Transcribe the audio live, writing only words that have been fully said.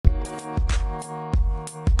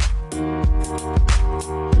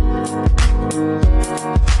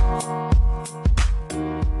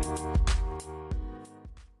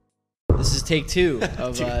take two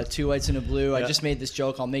of two whites and a blue. I just made this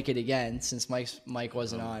joke. I'll make it again since Mike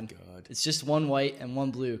wasn't on. God. It's just one white and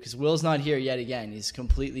one blue because Will's not here yet again. He's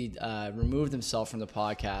completely removed himself from the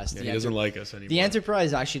podcast. Yeah, he doesn't like us anymore. The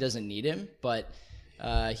Enterprise actually doesn't need him, but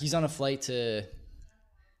he's on a flight to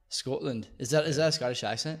Scotland. Is that a Scottish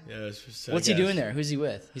accent? Yeah. What's he doing there? Who's he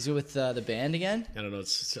with? He's with the band again? I don't know.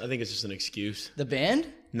 I think it's just an excuse. The band?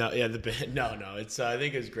 No, yeah, the band. No. It's I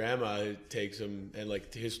think his grandma takes him, and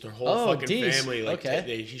like their whole fucking family. Like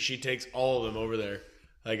she takes all of them over there,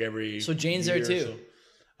 like every. So Jane's there too. So.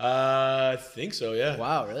 I think so. Yeah.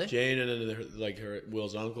 Wow, really? Jane and then her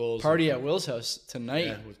Will's uncles. Party at Will's house tonight.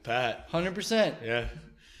 Yeah, with Pat. 100%. Yeah.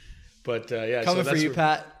 But yeah, coming for you,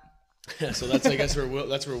 Pat. Yeah, so that's I guess where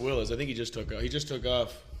Will is. I think he just took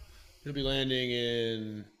off. He'll be landing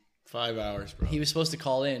in 5 hours, bro. He was supposed to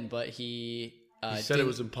call in, but he said it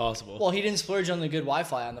was impossible. Well, he didn't splurge on the good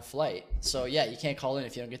Wi-Fi on the flight. So yeah, you can't call in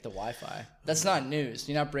if you don't get the Wi-Fi. That's not news.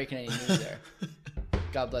 You're not breaking any news there.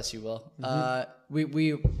 God bless you, Will.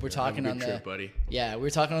 We were talking on the trip, buddy. Yeah, we were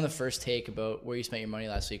talking on the first take about where you spent your money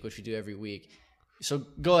last week, which we do every week. So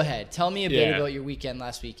go ahead, tell me a bit about your weekend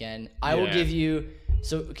last weekend. I will give you.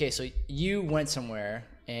 So you went somewhere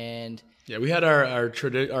and we had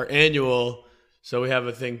our annual. So we have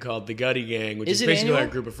a thing called the Gutty Gang, which is basically our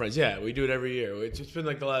group of friends. Yeah, we do it every year. It's been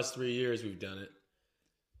like the last 3 years we've done it.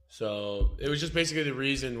 So it was just basically the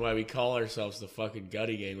reason why we call ourselves the fucking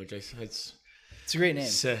Gutty Gang, which it's a great name.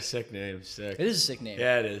 Sick name. Sick. It is a sick name.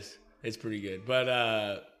 Yeah, it is. It's pretty good,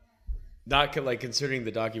 but not like considering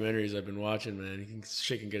the documentaries I've been watching, man.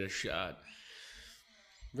 Shit can get a shot.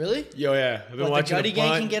 Really? Yo, yeah. I've been watching the Gutty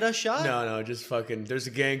Gang can get a shot? No, just fucking. There's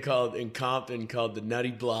a gang in Compton called the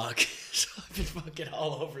Nutty Block. So I've been fucking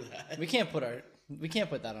all over that. We can't put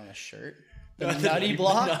that on a shirt. The Nutty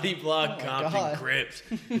Block? Nutty Block Compton Crips.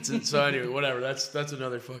 So anyway, whatever. That's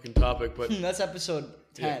another fucking topic. But that's episode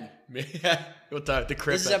 10. Yeah. What the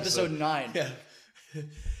Crip? This is episode 9. Yeah.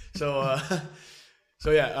 So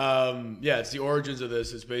it's the origins of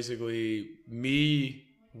this. It's basically me,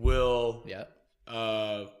 Will. Yeah.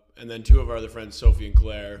 And then two of our other friends, Sophie and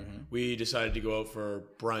Claire, we decided to go out for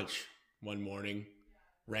brunch one morning,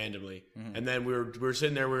 randomly. And then we were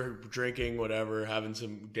sitting there, we were drinking, whatever, having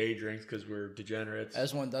some day drinks because we're degenerates.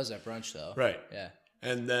 As one does at brunch, though. Right. Yeah.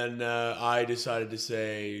 And then I decided to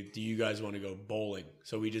say, do you guys want to go bowling?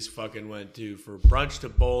 So we just fucking went for brunch to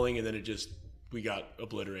bowling, and then we got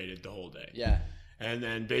obliterated the whole day. Yeah. And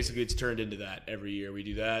then basically it's turned into that. Every year we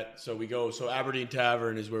do that. So Aberdeen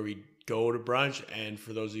Tavern is where we go to brunch, and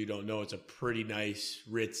for those of you who don't know, it's a pretty nice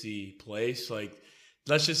ritzy place. Like,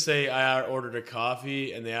 let's just say I ordered a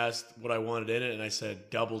coffee and they asked what I wanted in it, and I said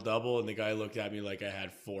double, and the guy looked at me like I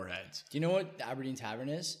had 4 heads. Do you know what the Aberdeen Tavern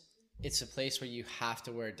is? It's a place where you have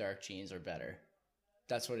to wear dark jeans or better.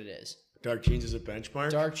 That's what it is. Dark jeans is a benchmark?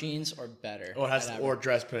 Dark jeans or better. Or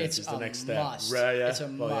dress pants is the next step. Must. Right, yeah. It's a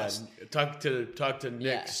must. Yeah. Talk to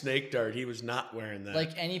Nick Snake Dart. He was not wearing that.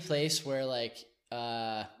 Like any place where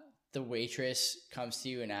the waitress comes to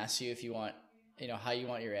you and asks you if you want, how you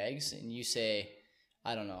want your eggs, and you say,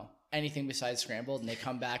 I don't know, anything besides scrambled, and they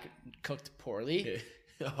come back cooked poorly.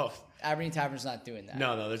 Oh. Aberdeen Tavern's not doing that.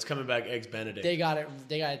 No, it's coming back eggs Benedict. They got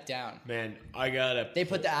it down. Man, They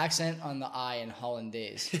put the accent on the I in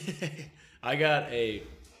Hollandaise. I got a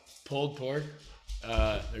pulled pork.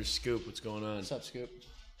 There's Scoop. What's going on? What's up, Scoop?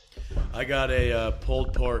 I got a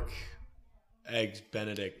pulled pork eggs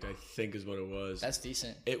Benedict, I think is what it was. That's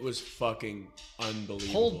decent. It was fucking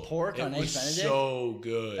unbelievable. Pulled pork on eggs Benedict? So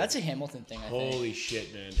good. That's a Hamilton thing, I think. Holy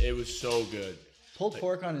shit, man. It was so good. Pulled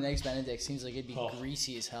pork on an eggs Benedict seems like it'd be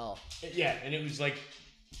greasy as hell. Yeah, and it was like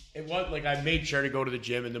I made sure to go to the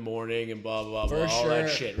gym in the morning and blah blah blah, all that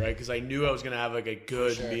shit, right? Because I knew I was gonna have like a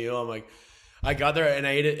good meal. I'm like, I got there and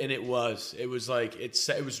I ate it, and it was like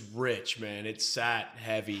it was rich, man. It sat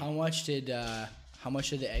heavy. How much did the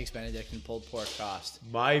eggs Benedict and pulled pork cost?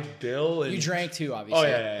 My bill. You drank too, obviously. Oh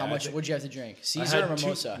yeah. How much? What'd you have to drink? Caesar or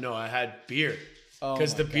mimosa? No, I had beer.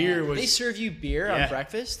 Because the beer was. They serve you beer on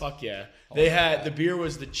breakfast? Fuck yeah. The beer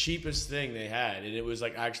was the cheapest thing they had, and it was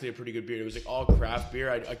like actually a pretty good beer. It was like all craft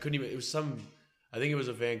beer. I couldn't even. It was I think it was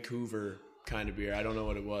a Vancouver kind of beer. I don't know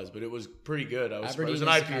what it was, but it was pretty good. It was an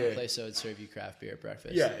IPA. The kind of place that would serve you craft beer at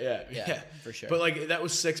breakfast. Yeah, for sure. But like that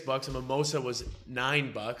was $6. A mimosa was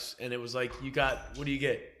 $9, and it was like you got. What do you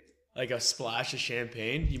get? Like a splash of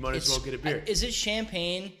champagne. You might as well get a beer. Is it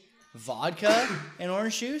champagne, vodka, and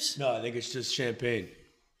orange juice? No, I think it's just champagne.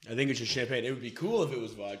 It would be cool if it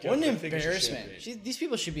was vodka. What an embarrassment. These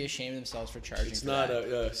people should be ashamed of themselves for charging It's for not that.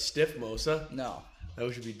 a stiff mosa. No.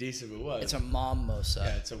 That should be decent if it was. It's a mom mosa.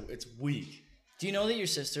 Yeah, it's weak. Do you know that your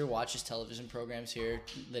sister watches television programs here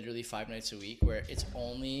literally 5 nights a week where it's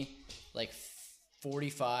only like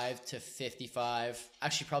 45 to 55,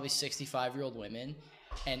 actually probably 65-year-old women,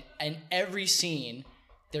 and every scene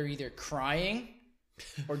they're either crying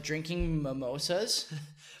or drinking mimosas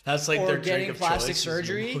That's like or their getting drink of plastic choice is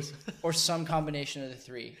surgery mimosa. or some combination of the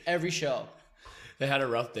three. Every show. They had a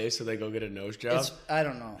rough day, so they go get a nose job. I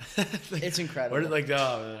don't know. It's incredible. Where did like,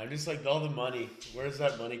 oh man, I'm just like all the money. Where does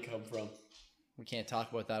that money come from? We can't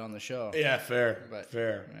talk about that on the show. Yeah, fair, But-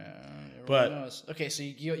 fair. Everyone But- knows. Okay, so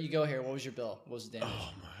you go here. What was your bill? What was the damage?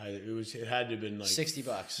 Oh my, it had to have been like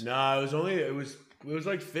 $60. Nah, it was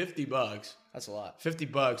like $50. That's a lot.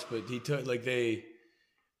 $50, but he took like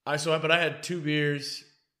but I had 2 beers,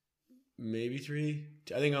 maybe 3.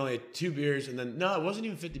 I think I only had 2 beers, and then no, it wasn't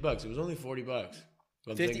even $50. It was only $40.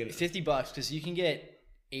 I'm 50 $50 because you can get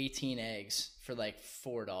 18 eggs for like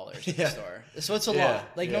 $4 at the Yeah. store. So it's a Yeah,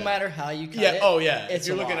 lot. Like no yeah. matter how you cut Yeah. it. Oh yeah. it's If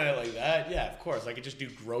you're a looking lot. at it like that, yeah, of course. I could just do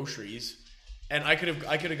groceries, and I could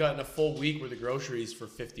have gotten a full week worth of groceries for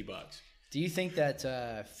 $50. Do you think that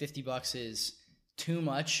 $50 is too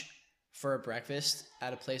much for a breakfast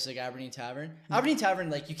at a place like Aberdeen Tavern? Aberdeen Tavern,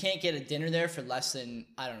 like you can't get a dinner there for less than,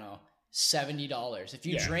 I don't know, $70. If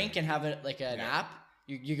you Yeah. drink and have it like an app,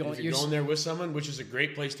 you're going. If you're going there with someone, which is a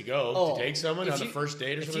great place to go Oh, to take someone if on the you- first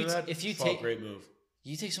date or if something you like t- that. if you it's a take- great move.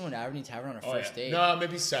 You take someone to Aberdeen Tavern on a Oh, first yeah. date. No,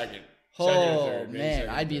 maybe second. Oh Second or third. Maybe man, second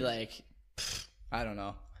or I'd be third. like, I don't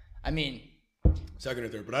know. I mean, Second or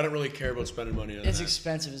third, but I don't really care about spending money on it's that.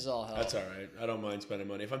 expensive as all hell. That's all right. I don't mind spending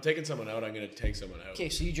money. If I'm taking someone out, I'm going to take someone out. Okay,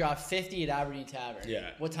 so you drop 50 at Aberdeen Tavern.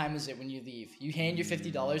 Yeah. What time is it when you leave? You hand your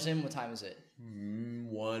 $50 in. What time is it?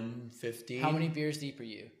 1:15. How many beers deep are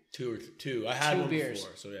you? Two. I had 2 one beers.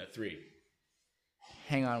 before, so yeah, 3.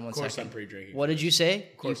 Hang on one Of course, second. I'm pre-drinking. What did you say?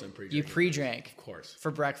 Of course I'm pre-drinking. You pre-drank Of course.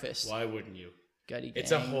 for breakfast. Why wouldn't you? Gutty gang.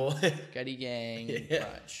 It's a whole. Gutty gang Yeah.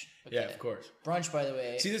 brunch. Yeah, Okay. of course. Brunch, by the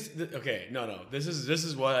way. See this? Okay, no. This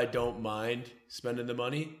is why I don't mind spending the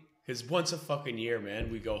money, because once a fucking year,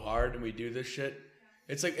 man, we go hard and we do this shit.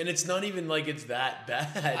 It's like, and it's not even like it's that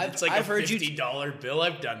bad. It's like I've a heard you- $50 bill.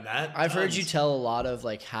 I've done that. I've heard tons. you tell a lot of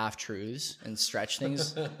like half truths and stretch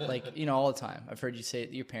things, like all the time. I've heard you say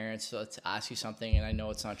to your parents to ask you something, and I know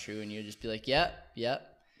it's not true, and you just be like, "Yeah,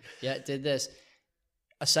 did this."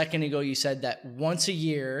 A second ago, you said that once a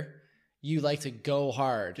year you like to go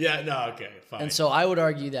hard, Yeah, no, okay, fine. and so I would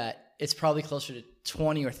argue that it's probably closer to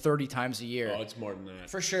 20 or 30 times a year. Oh, it's more than that.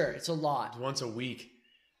 For sure, it's a lot. Once a week.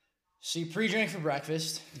 So you pre-drink for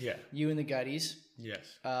breakfast, Yeah. you and the gutties.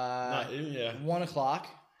 Yes. Yeah. 1 o'clock,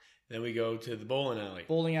 Then we go to the bowling alley.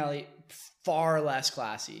 bowling alley, far less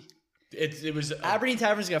classy. It was. Aberdeen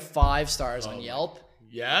Tavern's got 5 stars on my- Yelp.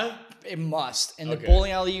 Yeah. It must. And the Okay.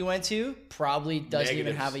 bowling alley you went to probably doesn't even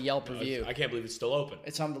Negatives. have a Yelp No, review. I can't believe it's still open.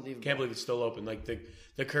 It's unbelievable. Can't believe it's still open. Like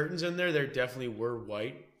the curtains in there, they definitely were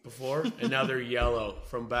white before, and now they're yellow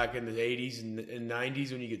from back in the 80s and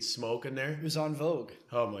 90s when you get smoke in there. It was on Vogue.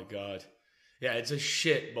 Oh my god. Yeah, it's a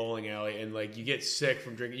shit bowling alley, and like you get sick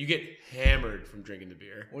from drinking. You get hammered from drinking the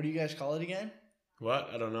beer. What do you guys call it again? What?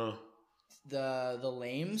 I don't know. The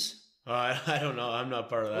Lames? I don't know. I'm not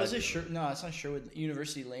part of that. Was it Sher? No, it's not Sherwood.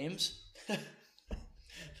 University Lames.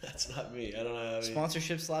 That's not me. I don't know.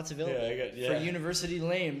 Sponsorship slots available Yeah, for University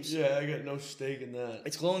Lames. Yeah, I got no stake in that.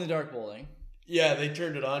 It's glow in the dark bowling. Yeah, they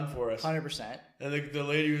turned it on for us. 100%. And the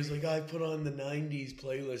lady was like, I put on the 90s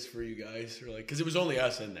playlist for you guys. Or like, because it was only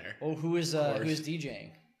us in there. Oh, who is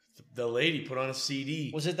DJing? The lady put on a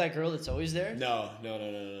CD. Was it that girl that's always there? No.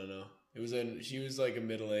 It was she was like a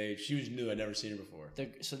middle age. She was new. I'd never seen her before.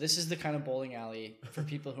 So this is the kind of bowling alley for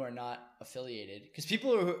people who are not affiliated, because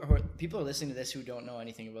people are listening to this who don't know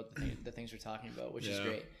anything about the things we're talking about, which is Yeah.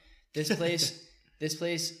 great. This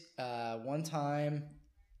place. One time,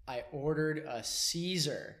 I ordered a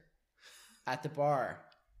Caesar at the bar,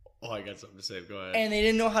 Oh, I got something to say. Go ahead. and they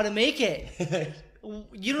didn't know how to make it.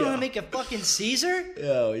 You don't know how to make a fucking Caesar?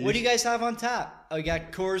 Yeah, What do you guys have on tap? Oh, we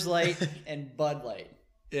got Coors Light and Bud Light.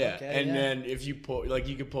 Yeah, Okay, and yeah. then if you pull, like,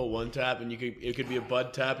 you could pull one tap, and it could be a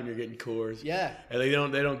Bud tap, and you're getting Coors. Yeah. And they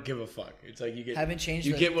don't give a fuck. It's like you get Haven't changed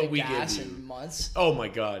you the, get what the we gas give you. in months. Oh my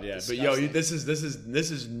god, yeah. But yo, Disgusting.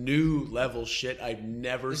 this is new level shit. I've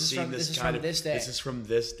never seen this kind of. this day. This is from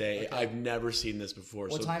this day. Okay. I've never seen this before.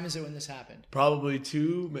 What so time is it when this happened? probably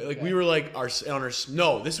 2. Like Okay. we were like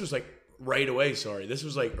no. This was like right away. Sorry, this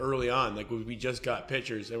was like early on. Like we just got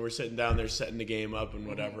pitchers and we're sitting down there setting the game up and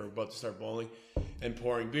whatever, about to start bowling and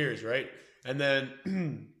pouring beers, right? And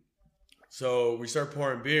then so we start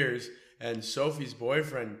pouring beers and Sophie's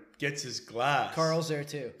boyfriend gets his glass. Carl's there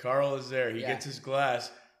too. Carl is there. He Yeah. gets his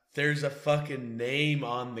glass, there's a fucking name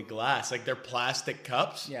on the glass. Like they're plastic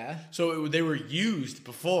cups. Yeah. So they were used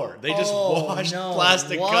before. They just Oh, washed no.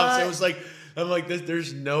 plastic What? cups. It was like, I'm like,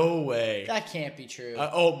 there's no way. That can't be true.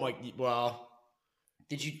 Oh my, well,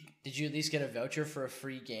 Did you at least get a voucher for a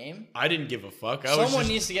free game? I didn't give a fuck. Someone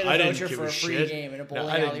needs to get a I didn't voucher give for a free shit. game in a No, bowling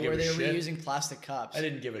I didn't alley give where a they were shit. reusing plastic cups. I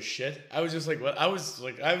didn't give a shit. I was just like, what? I was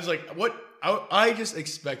like, what? I just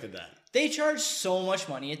expected that. They charge so much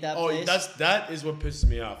money at that Oh, place. that is what pisses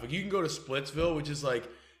me off. Like you can go to Splitsville, which is like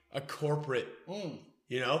a corporate,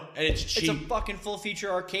 you know, and it's cheap. It's a fucking full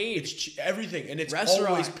feature arcade. It's everything, and it's Restaurant.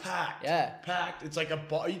 always packed. Yeah. packed. It's like a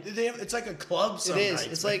bar. It's like a club. Some It is. nights,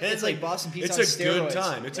 It's like- man. it's like Boston Pizza It's on a good steroids.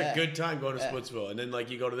 time. It's Yeah. a good time going to Yeah. Splitsville, and then like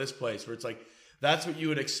you go to this place where it's like that's what you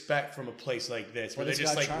would expect from a place like this, where But they it's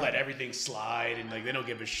just got like charm. let everything slide and like they don't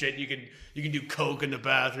give a shit. You can do coke in the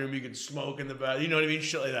bathroom. You can smoke in the bathroom. You know what I mean?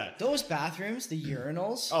 Shit like that. Those bathrooms, the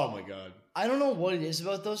urinals. Oh my god. I don't know what it is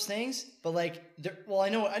about those things, but like, I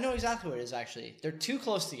know exactly what it is actually. They're too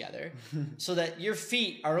close together, so that your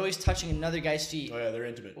feet are always touching another guy's feet Oh yeah, they're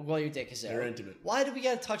intimate. while your dick is there. They're intimate. Why do we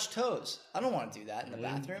gotta touch toes? I don't want to do that in the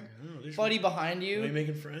bathroom. No, there's Buddy behind Why are you you.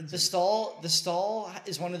 making friends? The stall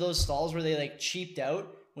is one of those stalls where they like cheaped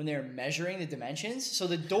out when they're measuring the dimensions. So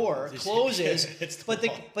the door It's- closes, it's the but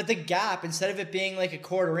wall. the gap, instead of it being like a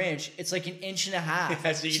quarter inch, it's like an inch and a half.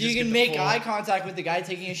 Yeah, so so you you just get can the make full- eye contact with the guy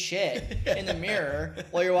taking a shit in the mirror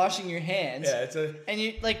while you're washing your hands. Yeah, it's a. And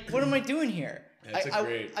you like, what am I doing here? Yeah, it's a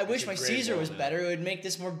great- I wish it's a my great Caesar wall was now. better. It would make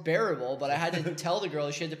this more bearable, but I had to tell the girl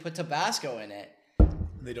she had to put Tabasco in it.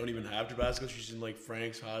 They don't even have Tabasco. She's in like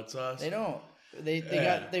Frank's hot sauce. They don't.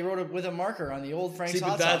 Yeah. They wrote it with a marker on the old Frank's See,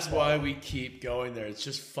 hot but that's sauce why bottle. we keep going there. It's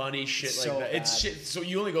just funny shit It's like so that. It's bad. shit. So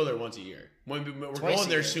you only go there once a year. We're Twice going a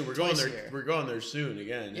there year. soon. We're Twice going a there. year. We're going there soon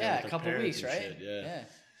again. Yeah, with a our couple parents weeks, and right? shit, Yeah.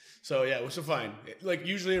 So yeah, so fine. Like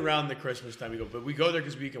usually around the Christmas time we go, but we go there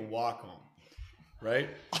because we can walk home, right?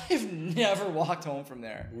 I've never walked home from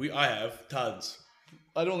there. I have tons.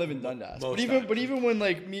 I don't live in Dundas. Most But times. even when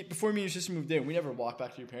like before me and your sister moved in, we never walked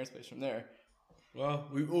back to your parents' place from there. Well,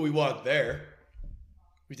 we walk there,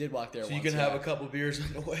 We did walk there so once. you can have yeah. a couple beers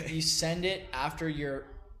on the way. You send it after your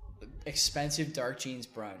expensive dark jeans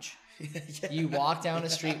brunch. You walk down the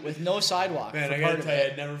street with no sidewalk. Man, for I part gotta of tell you,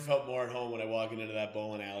 it. I never felt more at home when I walk into that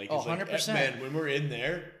bowling alley. Oh, 'Cause, 100%. Man, when we're in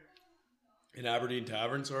there, in Aberdeen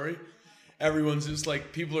Tavern, sorry, everyone's just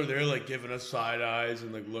like, people are there like giving us side eyes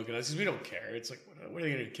and like looking at us because we don't care. It's like, what are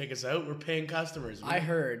they gonna kick us out? We're paying customers. I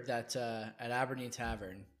heard that at Aberdeen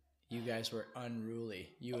Tavern, you guys were unruly.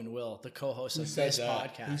 You and Will, the co-hosts Who of said this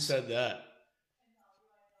that? podcast. Who said that?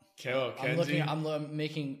 I'm Kenzie?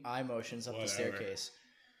 making eye motions up the Whatever. staircase.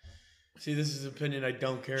 See, this is an opinion I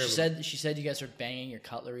don't care She about. said you guys were banging your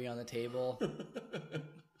cutlery on the table.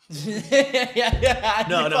 yeah,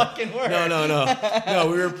 No, you no, fucking were. no.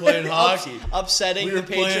 We were playing hockey. Upsetting We were the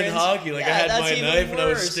patrons. playing hockey. Like Yeah, I had that's my even knife and I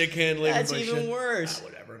was worse. stick handling. That's my even shit. worse.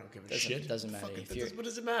 Whatever. I don't give a Doesn't- shit. doesn't matter. Fuck it, If you're- what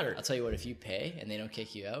does it matter? I'll tell you what, if you pay and they don't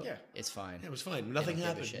kick you out, Yeah. it's fine. It was fine. Nothing don't give a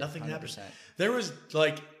happened. shit. Nothing happened. 100%. There was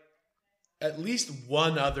like at least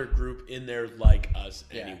one other group in there like us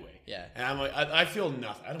Yeah, anyway. yeah. And I'm like, I feel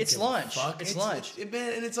nothing. I don't It's give lunch. A fuck. It's lunch.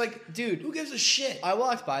 Man, and it's like, Dude, who gives a shit? I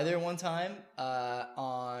walked by there one time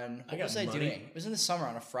on, what got was I money. doing? It was in the summer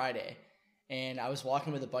on a Friday. And I was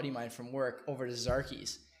walking with a buddy of mine from work over to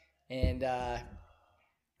Zarky's. And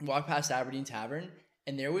walked past Aberdeen Tavern.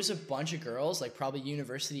 And there was a bunch of girls, like probably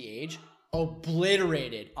university age,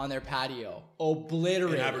 obliterated on their patio.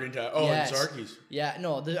 Obliterated. In Aberdeen Tavern. Oh, Yes. in Zarky's. Yeah,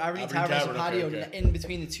 no, the Aberdeen Aberdeen Tavern has a Tavern, patio okay, okay. in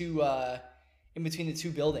between the two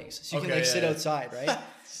buildings. So you can Okay, like yeah, sit yeah. outside, right?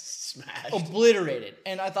 Smashed. Obliterated.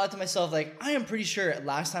 And I thought to myself, like, I am pretty sure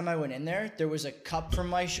last time I went in there was a cup for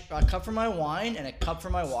my wine and a cup for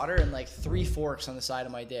my water and like 3 forks on the side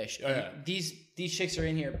of my dish. Oh, yeah. And these chicks are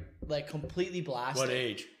in here like completely blasted. What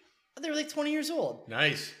age? They were like 20 years old,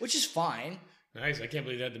 Nice. which is fine. Nice. I can't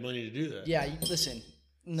believe they had the money to do that. Yeah, listen.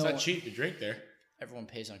 No, It's not cheap to drink there. everyone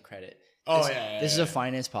pays on credit. Oh, This- yeah. This is a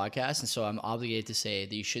finance podcast, and so I'm obligated to say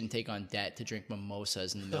that you shouldn't take on debt to drink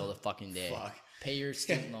mimosas in the middle of the fucking day. Fuck. Pay your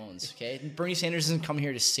student loans, okay? Bernie Sanders doesn't come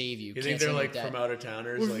here to save you. You think they're like from out of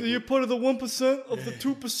towners? Like, part of the 1% of the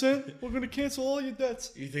 2%. We're gonna cancel all your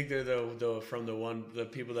debts. you think they're the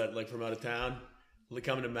people that like from out of town, like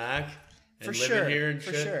coming to Mac and For living sure, here and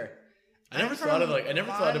for shit? sure. I never from thought about like London.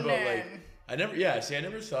 I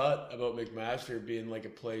never thought about McMaster being like a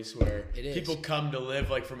place where It is. people come to live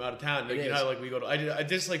like from out of town. Like, It you know, is. how, like we go to. I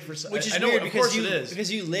just like for Which is I know, weird of because course it is.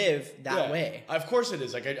 because you live that Yeah, way. Of course it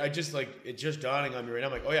is. Like I just like it's just dawning on me right now.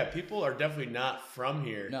 I'm like, oh yeah, people are definitely not from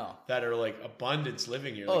here. No. That are like abundance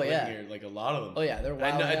living here. Oh, Like, yeah. living here, like a lot of them. Oh yeah, they're And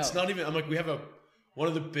wild. it's not even. I'm like, we have one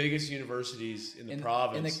of the biggest universities in the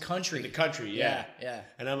province. In the country. In the country, yeah. Yeah.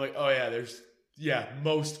 And I'm like, oh yeah, there's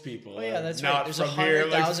most people. Oh yeah, that's not right. There's from here.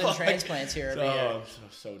 100,000 Like, transplants here every year.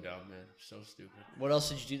 I'm so dumb, man. So stupid. What else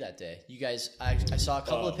did you do that day? You guys, I saw a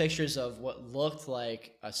couple of pictures of what looked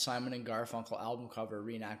like a Simon and Garfunkel album cover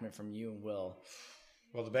reenactment from you and Will.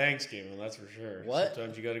 Well, the bangs came in, that's for sure. What?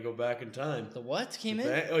 Sometimes you got to go back in time. The what came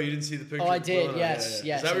in? Oh, you didn't see the picture? Oh, I did. No, Yes. Is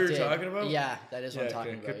that what you were talking about? Yeah, that is what I'm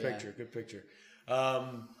talking about. Good picture. Good picture.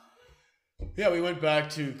 Yeah, we went back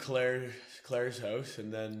to Claire's house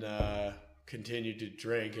and then continued to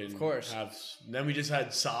drink and of course. Then we just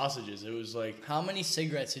had sausages. It was like, how many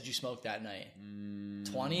cigarettes did you smoke that night?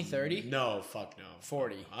 20, 30? No, fuck no.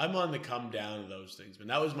 40. I'm on the come down of those things, but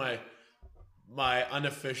that was my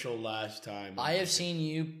unofficial last time. I have seen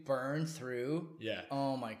you burn through. Yeah.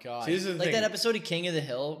 Oh my god. See, this is the like thing. that episode of King of the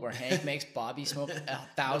Hill where Hank makes Bobby smoke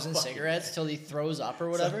 1,000 cigarettes till he throws up or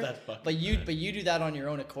whatever. But you do that on your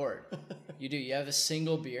own accord. You do. You have a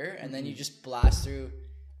single beer and then you just blast through.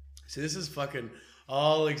 See, this is fucking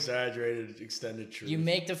all exaggerated, extended truth. You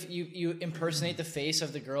make you impersonate the face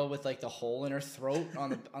of the girl with like the hole in her throat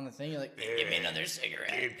on the thing. You're like, give me another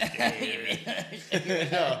cigarette.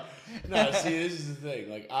 No. See, this is the thing.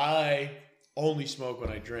 Like, I only smoke when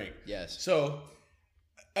I drink. Yes. So,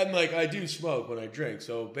 and like I do smoke when I drink.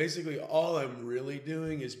 So basically, all I'm really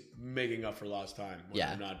doing is making up for lost time when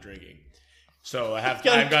I'm not drinking. So I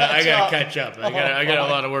gotta catch up. I got a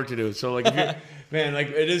lot of work to do. So like, man, like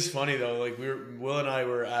it is funny though. Like Will and I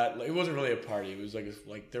were at. Like, it wasn't really a party. It was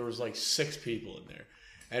like there was like 6 people in there,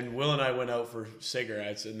 and Will and I went out for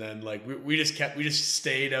cigarettes, and then like we just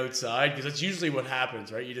stayed outside because that's usually what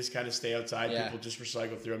happens, right? You just kind of stay outside. Yeah. People just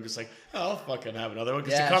recycle through. I'm just like, oh, I'll fucking have another one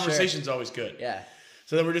because the conversation's always good. Yeah.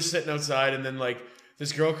 So then we're just sitting outside, and then like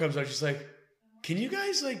this girl comes out. She's like, can you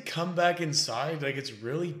guys like come back inside? Like it's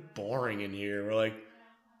really boring in here. We're like,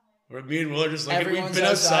 me and Will are just like, we've been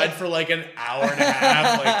outside for like an hour and a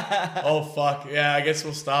half. Like, oh fuck, yeah, I guess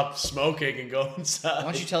we'll stop smoking and go inside.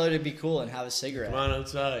 Why don't you tell her to be cool and have a cigarette? Come on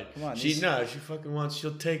outside. Come on. She fucking wants.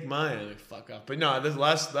 She'll take mine. I'm like, fuck off. But no, this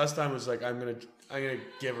last time was like, I'm gonna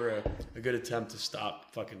give her a good attempt to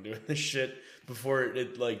stop fucking doing this shit before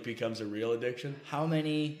it like becomes a real addiction. How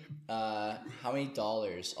many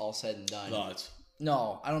dollars all said and done? Lots.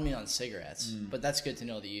 No, I don't mean on cigarettes, but that's good to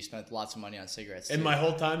know that you spent lots of money on cigarettes too. In my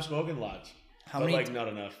whole time smoking, lots. Not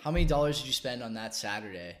enough. How many dollars did you spend on that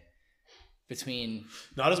Saturday? Between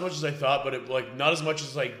not as much as I thought, but not as much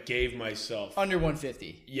as I gave myself. Under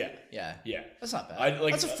 150. Yeah. Yeah. That's not bad.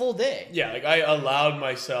 That's a full day. Yeah, like I allowed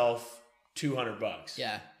myself $200.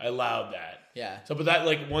 Yeah. I allowed that. Yeah. So, but that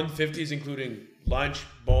like 150 is including lunch,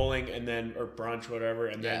 bowling, and then or brunch, whatever,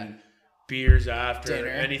 and then beers after, dinner.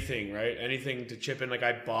 Anything, right? Anything to chip in. Like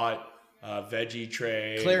I bought a veggie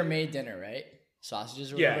tray. Claire made dinner, right?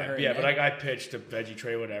 Sausages or whatever. Yeah, but I pitched a veggie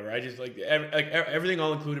tray, whatever. I just like everything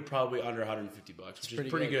all included, probably under $150, which is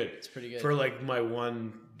pretty good. It's pretty good for like my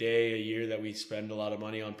one day a year that we spend a lot of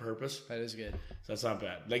money on purpose. That is good. So that's not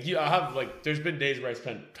bad. Like I have like there's been days where I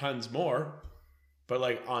spent tons more, but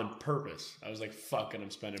like on purpose. I was like, fucking, I'm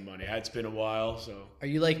spending money. It's been a while, so. Are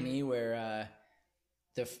you like me where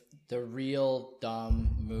the real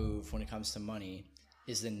dumb move when it comes to money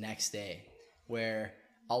is the next day, where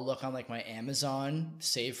I'll look on like my Amazon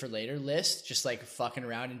save for later list, just like fucking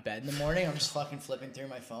around in bed in the morning. I'm just fucking flipping through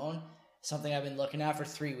my phone. Something I've been looking at for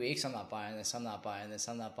 3 weeks. I'm not buying this. I'm not buying this.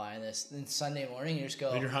 I'm not buying this. Then Sunday morning, you just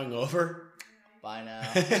go. When you're hungover. Buy now.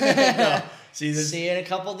 No, see you in a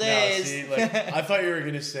couple days. No, see, like, I thought you were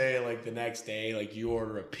gonna say like the next day, like you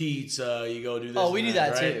order a pizza, you go do this. Oh, we do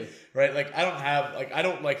that right? too. Right? Like I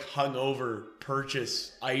don't like hungover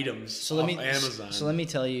purchase items off Amazon. So let me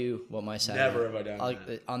tell you what my Saturday. Never have I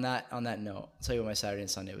done that. On that note, I'll tell you what my Saturday and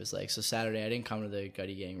Sunday was like. So Saturday, I didn't come to the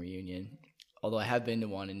Gutty Gang reunion, although I have been to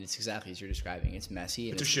one, and it's exactly as you're describing. It's messy.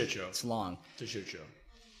 And it's a shit show. It's long. It's a shit show.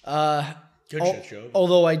 Good shit show.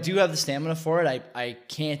 Although I do have the stamina for it, I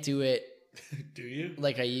can't do it. Do you?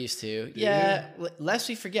 Like I used to. Lest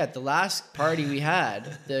we forget, the last party we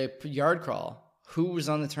had, the yard crawl, who was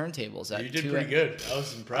on the turntables? You did pretty good. I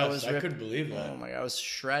was impressed. I couldn't believe that. Oh my God, I was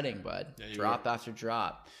shredding, bud. Drop after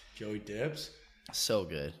drop. Joey Dips. So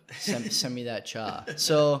good. Send me that cha.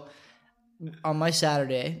 So on my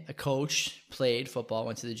Saturday, a coach played football,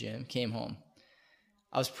 went to the gym, came home.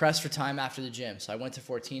 I was pressed for time after the gym, so I went to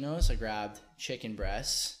Fortino's. I grabbed chicken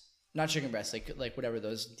breasts. Not chicken breasts, like whatever,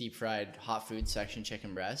 those deep fried hot food section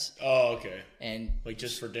chicken breasts. Oh, okay. And like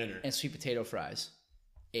just for dinner. And sweet potato fries.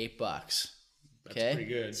 $8. That's pretty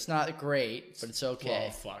good. It's not great, but it's okay.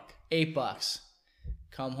 Oh, fuck. $8.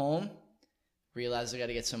 Come home, realize I got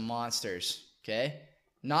to get some Monsters. Okay.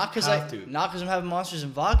 Not because I'm having Monsters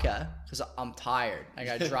and vodka, because I'm tired. I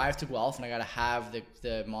got to drive to Guelph, and I got to have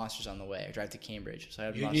the Monsters on the way. I drive to Cambridge, so I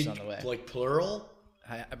have Monsters on the way. Like plural?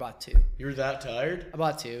 I bought 2. You were that tired? I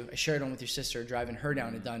bought 2. I shared one with your sister, driving her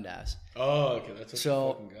down to Dundas. Oh, okay. That's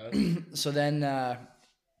so. So then I'm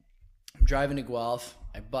driving to Guelph.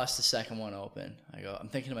 I bust the second one open. I'm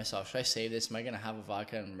thinking to myself, should I save this? Am I going to have a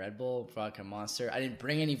vodka and Red Bull, vodka Monster? I didn't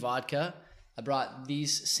bring any vodka. I brought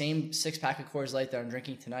these same 6-pack of Coors Light that I'm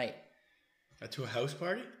drinking tonight. To a house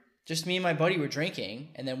party? Just me and my buddy were drinking,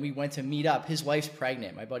 and then we went to meet up. His wife's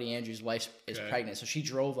pregnant. My buddy Andrew's wife is pregnant, so she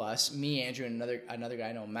drove us, me, Andrew, and another guy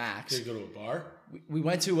I know, Max. Did you go to a bar? We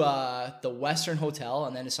went to the Western Hotel,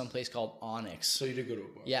 and then to some place called Onyx. So you did go to a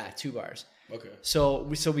bar? Yeah, 2 bars. Okay. So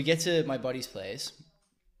we get to my buddy's place.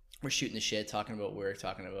 We're shooting the shit, talking about work,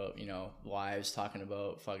 talking about, wives, talking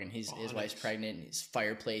about fucking his wife's pregnant, his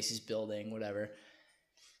fireplace he's building, whatever.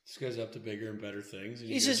 This guy's up to bigger and better things. And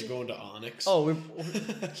he's you guys are going to Onyx. Oh,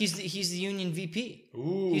 he's the union VP.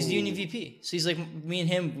 Ooh. He's the union VP. So he's like, me and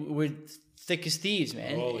him, we're thick as thieves,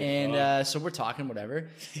 man. Holy so we're talking, whatever.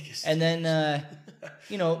 And then,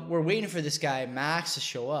 we're waiting for this guy, Max, to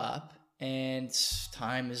show up. And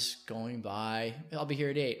time is going by. I'll be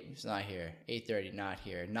here at 8. He's not here. 8:30, not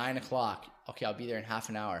here. 9 o'clock. Okay, I'll be there in half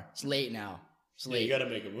an hour. It's late now. It's late. You got to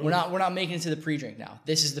make a move. We're not making it to the pre-drink now.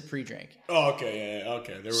 This is the pre-drink. Oh, okay, yeah,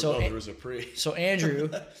 okay. There was a pre. So Andrew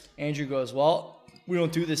goes, well, we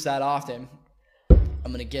don't do this that often.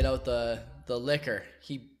 I'm gonna get out the liquor.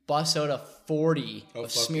 He busts out a 40 of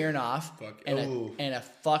Smirnoff and a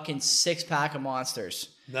fucking 6-pack of Monsters.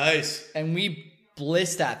 Nice. And we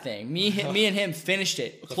blitzed that thing. Me and him finished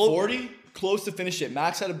it. The 40? Close to finish it.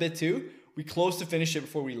 Max had a bit too. We close to finish it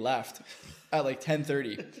before we left at like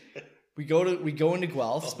 10:30. We go into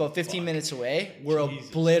Guelph. It's about 15 minutes away. We're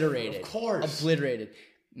obliterated. Of course. Obliterated.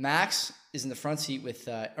 Max is in the front seat with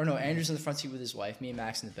Andrew's in the front seat with his wife. Me and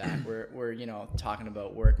Max in the back. We're talking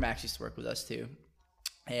about work. Max used to work with us too.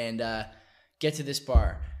 And get to this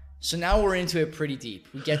bar. So now we're into it pretty deep.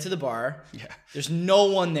 We get to the bar. Yeah. There's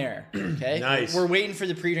no one there. Okay. Nice. We're waiting for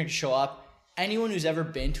the pre-drink to show up. Anyone who's ever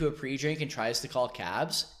been to a pre-drink and tries to call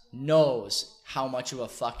cabs knows how much of a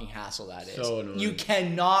fucking hassle that is. So annoying. You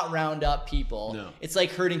cannot round up people. No. It's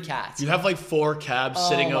like herding cats. You have like 4 cabs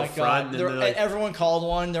sitting out front. And everyone called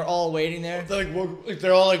one. They're all waiting there.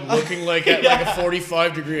 They're all like looking like at like a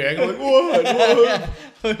 45-degree angle. Like, what?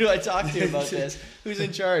 Who do I talk to about this? Who's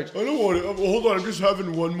in charge? I don't want it. Hold on, I'm just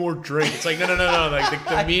having one more drink. It's like, no. Like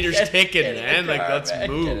the meter's ticking, man. Like, let's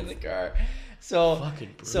move. Get in the car.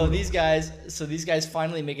 So these guys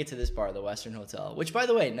finally make it to this bar, the Western Hotel, which, by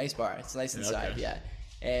the way, nice bar. It's nice inside, yeah.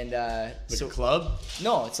 And a club?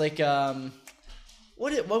 No, it's like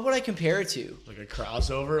what would I compare it to? Like a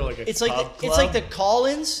crossover, like a it's like club? It's like the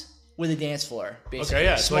Collins with a dance floor, basically. Okay,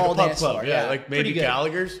 yeah, it's like a pub club, floor. yeah, like maybe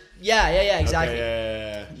Gallagher's. Yeah, exactly.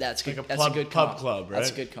 Okay, yeah. That's good. Like That's a good comp. Pub club, right?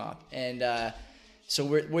 That's a good comp. And so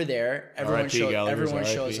we're there. Everyone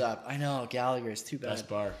shows up. I know Gallagher's too bad. Best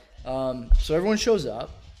bar. So everyone shows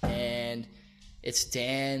up, and it's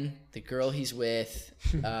Dan, the girl he's with,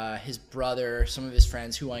 his brother, some of his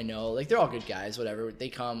friends who I know. Like, they're all good guys, whatever. They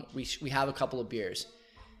come. We have a couple of beers.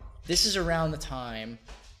 This is around the time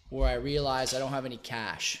where I realize I don't have any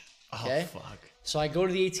cash. Okay? Oh, fuck. So I go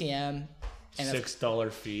to the ATM. And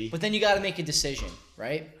 $6 fee. But then you got to make a decision,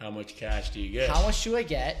 right? How much cash do you get? How much do I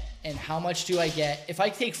get, and how much do I get if I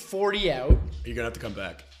take 40 out? You're gonna have to come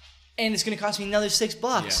back. And it's going to cost me another $6.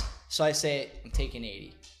 Yeah. So I say, I'm taking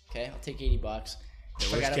 80. Okay, I'll take $80.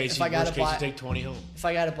 Yeah, worst case, you take 20 home. If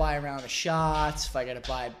I got to buy a round of shots, if I got to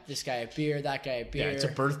buy this guy a beer, that guy a beer. Yeah, it's a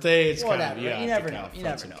birthday. It's whatever. Kind of, you never know. You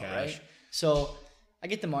never know, right? So I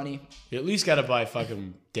get the money. You at least got to buy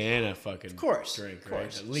fucking Dan a fucking drink,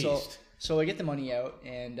 right? At least. So I get the money out,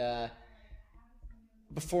 and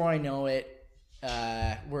before I know it,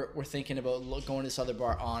 we're thinking about going to this other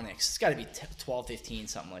bar, Onyx. It's got to be 12:15,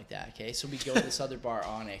 something like that. Okay, so we go to this other bar,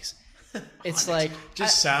 Onyx. It's like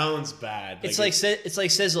sounds bad. It's like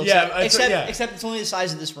Sizzle. Yeah, except it's only the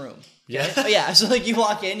size of this room. Okay? Yeah, yeah. So like you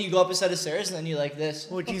walk in, you go up a set of stairs, and then you like this.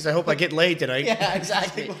 Oh geez, I hope I get laid tonight. Yeah,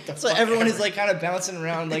 exactly. So everyone is like kind of bouncing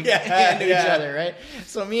around like into each other, right?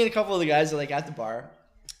 So me and a couple of the guys are like at the bar,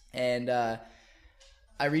 and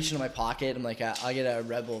I reach into my pocket. I'm like, I'll get a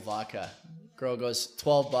Red Bull vodka. Girl goes,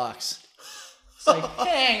 $12. It's like,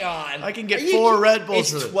 hang on. I can get 4 Red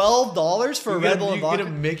Bulls. It's $12 for a Red Bull and vodka. You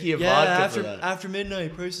get a Mickey of vodka for that. After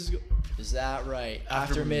midnight, prices go. Is that right?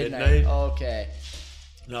 After midnight. Okay.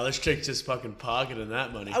 No, this chick's just fucking pocketing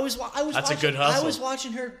that money. That's a good hustle. I was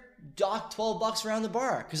watching her docked $12 around the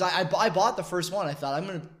bar because I bought the first one. I thought I'm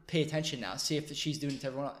gonna pay attention now, see if she's doing it to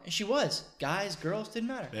everyone else. And she was. Guys, girls, didn't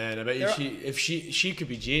matter. Man, I bet you she could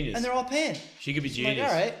be genius. And they're all paying. She could be genius. Like,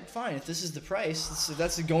 all right, fine. If this is the price,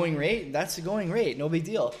 that's the going rate. That's the going rate. No big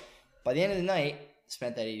deal. By the end of the night,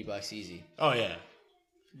 spent that $80 easy. Oh yeah.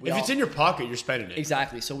 If it's in your pocket, you're spending it.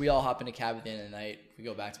 Exactly. So we all hop in a cab at the end of the night. We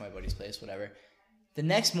go back to my buddy's place, whatever. The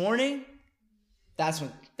next morning, that's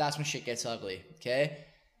when shit gets ugly. Okay.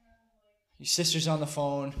 Your sister's on the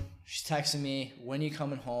phone. She's texting me, when you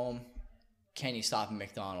coming home? Can you stop at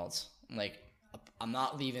McDonald's? I'm like, I'm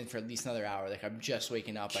not leaving for at least another hour. Like, I'm just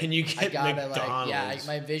waking up. Can you get McDonald's?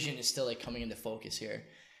 My vision is still like coming into focus here.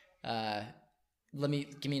 Give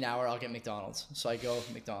me an hour. I'll get McDonald's. So I go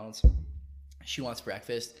McDonald's. She wants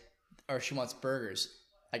breakfast, or she wants burgers.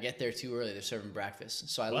 I get there too early. They're serving breakfast.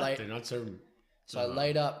 So They're not serving. So I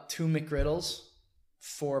light up 2 McGriddles,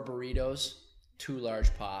 4 burritos, 2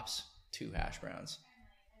 large pops, 2 hash browns.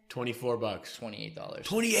 $24. $28.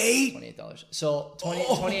 28? $28. So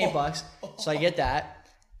 $28. So I get that.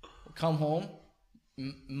 Come home,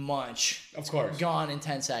 munch. Of course. Gone in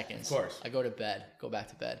 10 seconds. Of course. I go to bed. Go back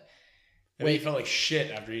to bed. You felt like shit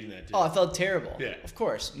after eating that, dude. Oh, I felt terrible. Yeah. Of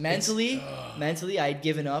course. Mentally, I'd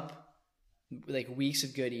given up like weeks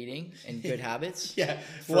of good eating and good habits. Yeah.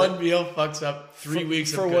 One meal fucks up 3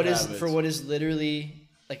 weeks of good habits. For what is literally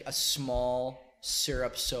like a small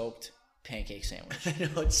syrup-soaked pancake sandwich. I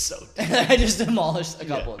know, it's so I just demolished a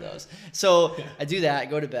couple of those. So I do that. I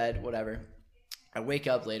go to bed, whatever. I wake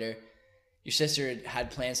up later. Your sister had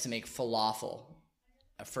plans to make falafel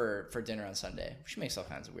for dinner on Sunday. She makes all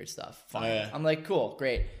kinds of weird stuff. Fine. Oh, yeah. I'm like, cool,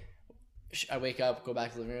 great. I wake up, go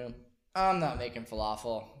back to the living room. I'm not making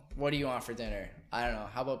falafel. What do you want for dinner? I don't know.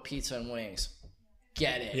 How about pizza and wings?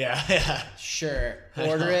 Get it. Yeah. Sure.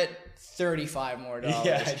 Order it. $35 more.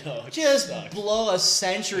 Yeah, I know. Just blow a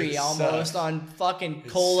century almost on fucking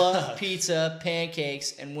cola, sucks. pizza,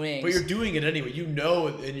 pancakes, and wings. But you're doing it anyway. You know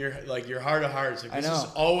in your heart of hearts, like, this is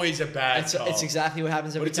always a bad call. It's exactly what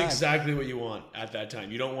happens every time. But it's exactly what you want at that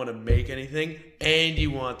time. You don't want to make anything, and you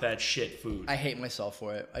want that shit food. I hate myself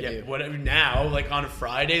for it. I do. Whatever. Now, like on a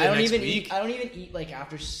Friday, I don't even eat like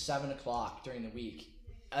after 7:00 during the week.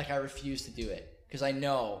 Like, I refuse to do it because I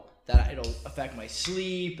know that it'll affect my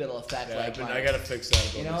sleep. It'll affect I gotta fix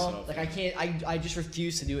that about myself. Like, I can't. I just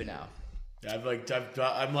refuse to do it now. Yeah,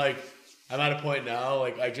 I'm at a point now.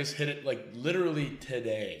 Like, I just hit it like literally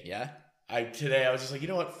today. Yeah. Today I was just like, you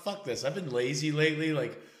know what? Fuck this. I've been lazy lately.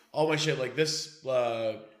 Like, all my shit. Like this.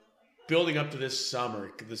 Building up to this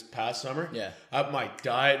past summer. Yeah. My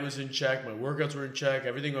diet was in check. My workouts were in check.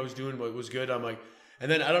 Everything I was doing was good. I'm like. And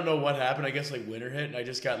then I don't know what happened. I guess like winter hit, and I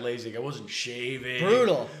just got lazy. Like, I wasn't shaving.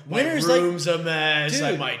 Brutal. My room's a mess.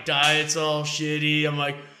 Dude. My diet's all shitty. I'm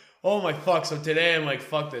like, oh my fuck. So today I'm like,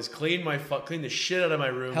 fuck this. Clean the shit out of my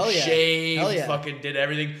room. Hell yeah. Shaved. Hell yeah. Fucking did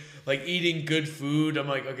everything. Like, eating good food. I'm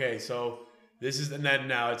like, okay, so this is. And then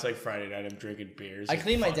now it's like Friday night. I'm drinking beers. I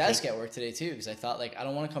cleaned my desk at work today too because I thought, like, I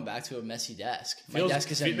don't want to come back to a messy desk. My desk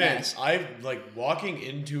is a mess. I'm like walking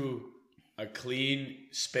into a clean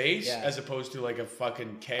space as opposed to like a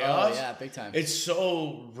fucking chaos. Oh yeah, big time. It's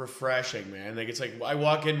so refreshing, man. Like, it's like I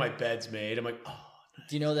walk in, my bed's made. I'm like, oh. Nice.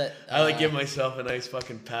 Do you know that I like give myself a nice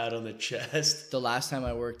fucking pat on the chest. The last time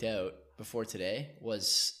I worked out before today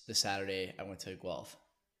was the Saturday I went to Guelph.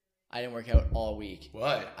 I didn't work out all week.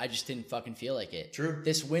 Why? I just didn't fucking feel like it. True.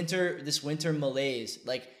 This winter malaise.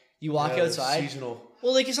 Like, you walk outside. Seasonal.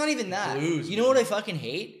 Well, like, it's not even that. Blues, you know what I fucking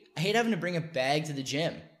hate? I hate having to bring a bag to the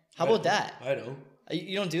gym. How about that? I know.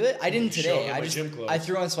 You don't do it? I didn't today. I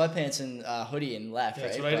threw on sweatpants and hoodie and left. Yeah,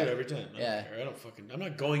 that's right? what I do every time. I'm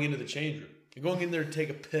not going into the change room. I'm going in there to take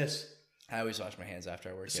a piss. I always wash my hands after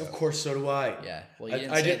I work out. Of course, so do I. Yeah. Well, you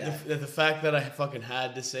didn't say that. The fact that I fucking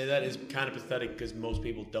had to say that is kind of pathetic because most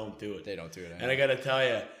people don't do it. They don't do it. And I got to tell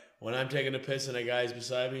you, when I'm taking a piss and a guy's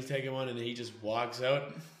beside me taking one and he just walks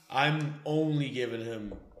out, I'm only giving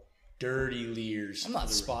him dirty leers. I'm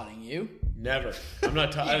not spotting you. Never. I'm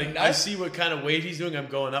not. I see what kind of weight he's doing. I'm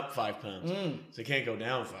going up 5 pounds. So I can't go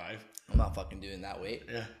down 5. I'm not fucking doing that weight.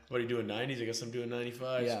 Yeah. What are you doing? 90s? I guess I'm doing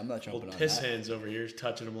 95s. Yeah, I'm not jumping Old on piss that. hands over here,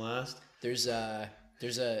 touching them last. There's an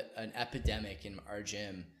epidemic in our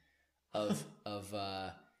gym of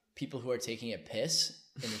people who are taking a piss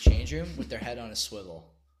in the change room with their head on a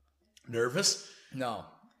swivel. Nervous? No,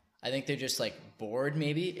 I think they're just like bored.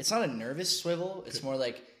 Maybe it's not a nervous swivel. It's more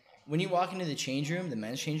like when you walk into the change room, the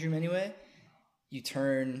men's change room anyway. You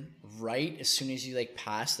turn right as soon as you like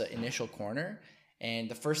pass the initial corner, and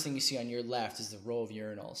the first thing you see on your left is the row of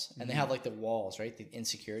urinals, and they have like the walls, right, the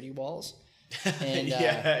insecurity walls. And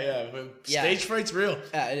But stage fright's real.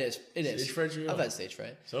 Yeah, it is. It is. Stage fright's real. I've had stage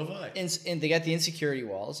fright. So have I. And they got the insecurity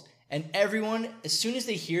walls. And everyone, as soon as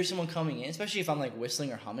they hear someone coming in, especially if I'm like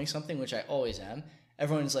whistling or humming something, which I always am,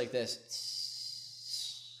 everyone's like this.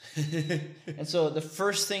 And so the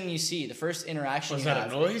first thing you see, the first interaction Was you that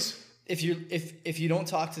have, a noise? if you don't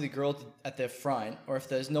talk to the girl at the front, or if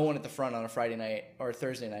there's no one at the front on a Friday night or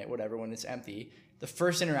Thursday night, whatever, when it's empty, the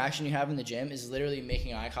first interaction you have in the gym is literally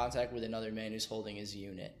making eye contact with another man who's holding his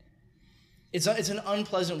unit. It's an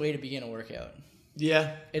unpleasant way to begin a workout.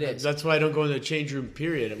 Yeah, it is. That's why I don't go into the change room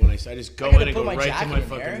period when I just go in and go right to my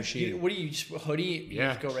fucking machine. What do you just hoodie? You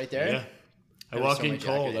just go right there. Yeah. I walk in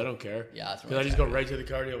cold. I don't care. Yeah, because I just go right to the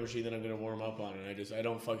cardio machine that I'm gonna warm up on, and I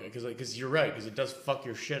don't fuck it because you're right, because it does fuck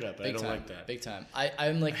your shit up. I don't like that. Big time.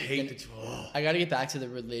 I'm like, I hate I got to get back to the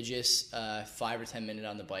religious 5 or 10 minute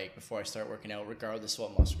on the bike before I start working out, regardless of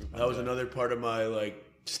what muscle group. That was another part of my like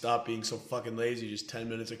stop being so fucking lazy. Just 10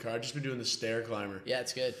 minutes of car. I've just been doing the stair climber. Yeah,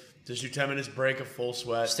 it's good. Just do 10 minutes, break a full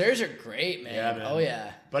sweat. Stairs are great, man. Yeah, man. Oh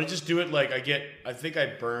yeah. But I just do it like I think I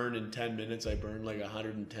burn in 10 minutes. I burn like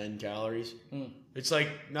 110 calories. It's like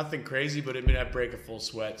nothing crazy, but I break a full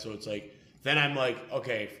sweat. So it's like, then I'm like,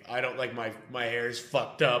 okay, I don't like my hair is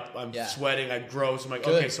fucked up. I'm sweating. I'm gross. I'm like,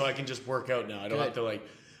 okay, so I can just work out now. I don't have to like,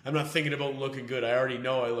 I'm not thinking about looking good. I already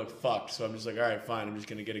know I look fucked. So I'm just like, all right, fine. I'm just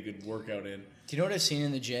going to get a good workout in. Do you know what I've seen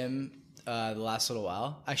in the gym the last little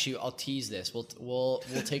while? Actually, I'll tease this. We'll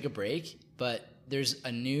take a break, but there's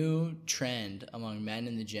a new trend among men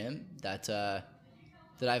in the gym that I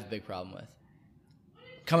have a big problem with.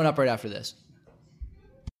 Coming up right after this.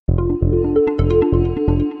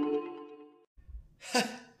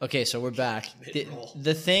 Okay, so we're back.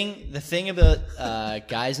 The thing about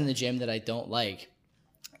guys in the gym that I don't like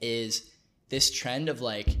is this trend of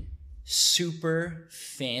like super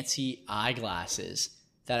fancy eyeglasses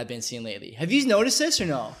that I've been seeing lately. Have you noticed this or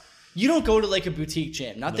no? You don't go to like a boutique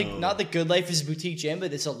gym. Not the Good Life is a boutique gym,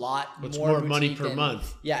 but it's a lot more money per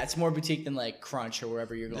month. Yeah, it's more boutique than like Crunch or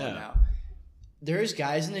wherever you're going now. There's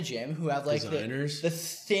guys in the gym who have like the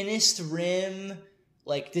thinnest rim,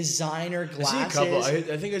 like designer glasses.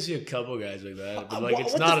 I think I see a couple guys like that. But like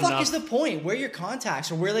it's not enough. What the fuck is the point? Wear your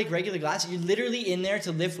contacts or wear like regular glasses. You're literally in there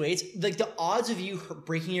to lift weights. Like the odds of you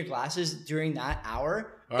breaking your glasses during that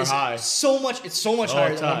hour are high. It's so much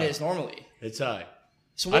higher than what it is normally. It's high.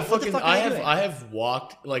 So what the fuck are you doing? I have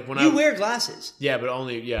walked like when you wear glasses. Yeah, but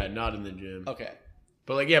only not in the gym. Okay.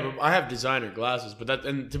 But like but I have designer glasses. But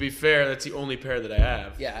and to be fair, that's the only pair that I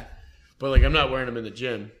have. Yeah. But like I'm not wearing them in the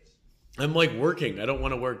gym. I'm like working. I don't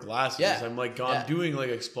want to wear glasses. Yeah. I'm like I'm doing like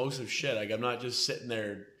explosive shit. Like I'm not just sitting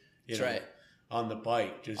there, on the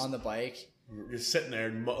bike. Just sitting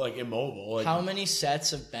there like immobile. Like, how many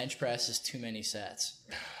sets of bench press is too many sets?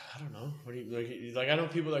 I don't know. What do you like? I know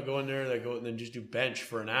people that go in there that go and then just do bench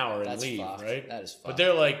for an hour and leave. Right? That is fucked. But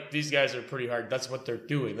they're like, these guys are pretty hard. That's what they're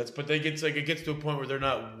doing. But it gets to a point where they're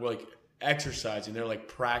not like exercising. They're like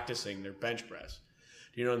practicing their bench press.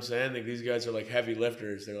 You know what I'm saying? Like these guys are like heavy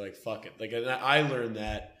lifters. They're like, fuck it. Like, and I learned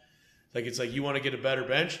that. Like, it's like you want to get a better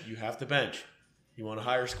bench, you have to bench. You want a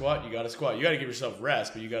higher squat, you got to squat. You got to give yourself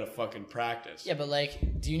rest, but you got to fucking practice. Yeah, but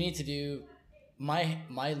like, do you need to do my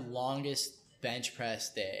longest bench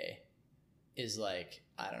press day is like,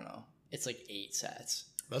 I don't know. It's like 8 sets.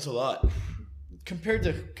 That's a lot. Compared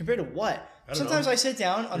to what? Sometimes I sit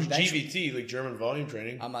down on bench. GVT, like German volume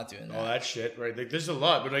training. I'm not doing that. All that shit, right? Like, there's a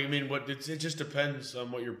lot, but like, I mean, it just depends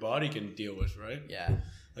on what your body can deal with, right? Yeah.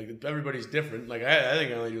 Like everybody's different. Like I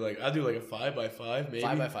think I'll do like a 5x5 maybe.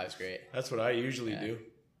 5x5 is great. That's what I usually do.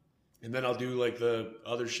 And then I'll do like the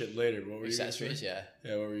other shit later. What were accessories? Yeah.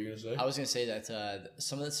 What were you gonna say? I was gonna say that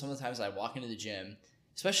some of the times I walk into the gym,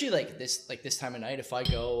 especially like this time of night, if I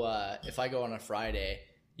go on a Friday.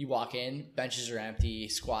 You walk in, benches are empty,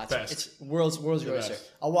 squats. Best. It's world's greatest.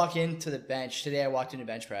 I'll walk into the bench. Today I walked into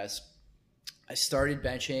bench press. I started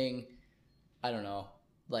benching, I don't know,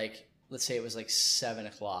 like let's say it was like 7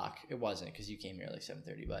 o'clock. It wasn't because you came here like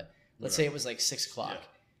 7:30, but let's say it was like 6 o'clock.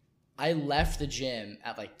 Yeah. I left the gym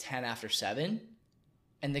at like 10 after 7.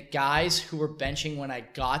 And the guys who were benching when I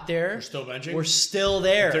got there were still benching? Were still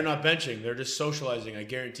there. But they're not benching. They're just socializing. I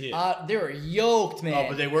guarantee it. They were yoked, man. Oh,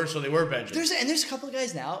 but they were benching. There's a couple of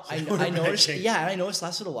guys now. I noticed. Benching. Yeah, I noticed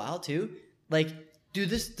last little while too. Like,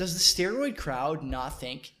 does the steroid crowd not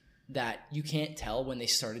think that you can't tell when they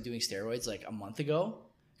started doing steroids like a month ago?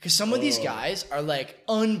 Because some of these guys are like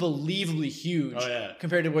unbelievably huge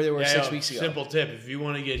compared to where they were 6 weeks ago. Simple tip. If you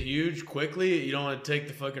want to get huge quickly, you don't want to take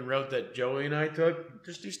the fucking route that Joey and I took,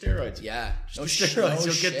 just do steroids. Yeah. Just do steroids.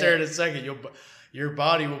 You'll get there in a second. your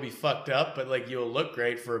body will be fucked up, but like you'll look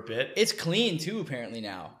great for a bit. It's clean too, apparently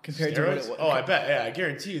now compared to what Steroids? it was. Oh, I bet. Yeah, I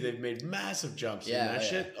guarantee you they've made massive jumps in that yeah,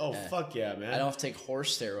 shit. Oh, yeah. fuck yeah, man. I don't have to take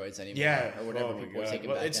horse steroids anymore. Yeah, or whatever oh my people were God. taking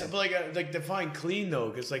Well, back it's then. but like define clean though,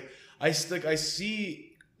 because like I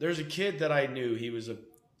see there's a kid that I knew. He's a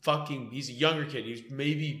younger kid. He's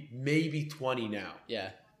maybe 20 now. Yeah.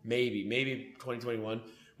 Maybe 2021,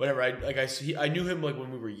 whatever. I knew him like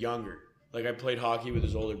when we were younger. Like I played hockey with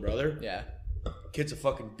his older brother. Yeah. Kid's a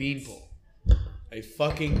fucking beanpole. A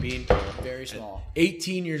fucking beanpole. Very small. At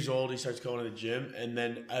 18 years old, he starts going to the gym, and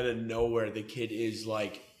then out of nowhere, the kid is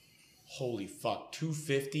like, holy fuck,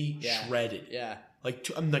 250 shredded. Yeah. Like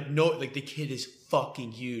I'm like no, like the kid is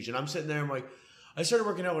fucking huge, and I'm sitting there. I'm like, I started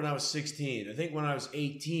working out when I was 16. I think when I was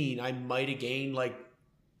 18, I might have gained like,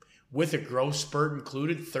 with a growth spurt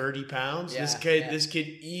included, 30 pounds. Yeah, This kid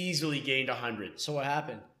easily gained 100. So what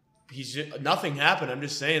happened? Nothing happened. I'm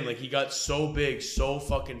just saying, like he got so big, so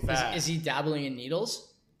fucking fast. Is he dabbling in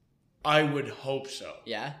needles? I would hope so.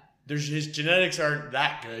 Yeah. His genetics aren't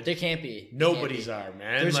that good. They can't be. Nobody's are,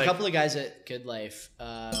 man. There's like, a couple of guys at Good Life.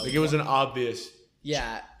 like it was an obvious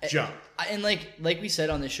jump. And like we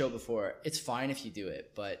said on this show before, it's fine if you do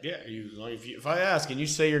it, but Yeah, if I ask and you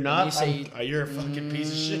say you're not, you're a fucking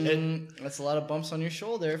piece of shit. That's a lot of bumps on your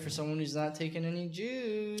shoulder for someone who's not taking any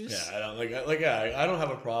juice. Yeah, I don't I don't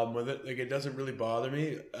have a problem with it. Like it doesn't really bother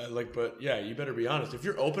me. But yeah, you better be honest. If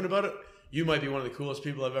you're open about it, you might be one of the coolest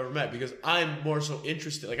people I've ever met because I'm more so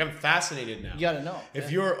interested. Like I'm fascinated now. You gotta know.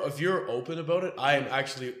 If you're open about it, I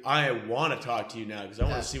want to talk to you now because I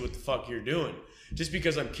want to see what the fuck you're doing. Just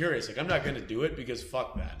because I'm curious, like I'm not gonna do it because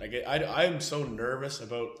fuck that. Like I'm so nervous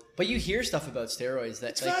about. But you hear stuff about steroids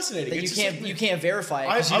that fascinating. That It's you can't verify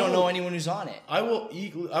because you don't know anyone who's on it. I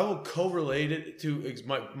will correlate it to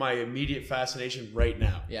my immediate fascination right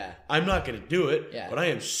now. Yeah. I'm not gonna do it. Yeah. But I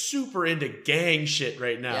am super into gang shit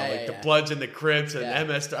right now, the Bloods and the Crips and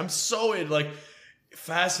MS. I'm so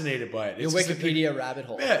fascinated by it. Your Wikipedia rabbit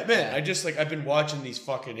hole. Yeah, man. I've been watching these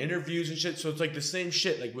fucking interviews and shit. So it's like the same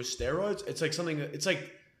shit. Like with steroids, it's like something that it's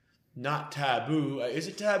like not taboo. Is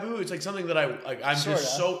it taboo? It's like something that I'm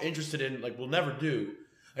just so interested in. Like we'll never do.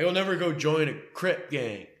 Like I'll never go join a Crip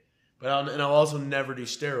gang, but I'll also never do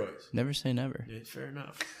steroids. Never say never. Yeah, fair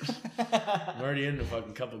enough. I'm already in a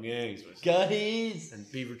fucking couple gangs. Guys. And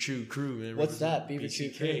Beaver Chew crew, man. What's that? Beaver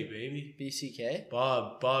Chew crew, baby. BCK.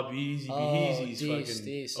 Bob Easy, Easy's fucking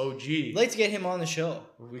Deez. OG. I'd like to get him on the show.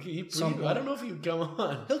 I don't know if he would come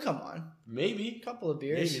on. He'll come on. Maybe A couple of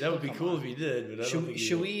beers. Maybe that would be cool if he did. But I don't think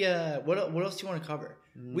should we? What else do you want to cover?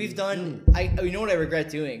 We've done. You know what I regret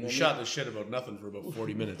doing? We shot the shit about nothing for about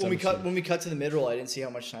 40 minutes. When we cut to the mid-roll, I didn't see how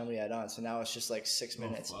much time we had on, so now it's just like 6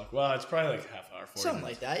 minutes. Fuck. Well, it's probably like half hour, 40 Something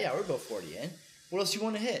minutes. like that. Yeah, we're about 40 in. What else do you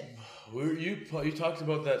want to hit? You talked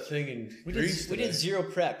about that thing in Greece. We did zero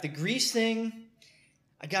prep. The Greece thing.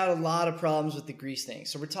 I got a lot of problems with the Greece thing.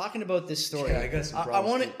 So we're talking about this story. Yeah, I got some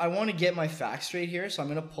problems. I want to get my facts straight here, so I'm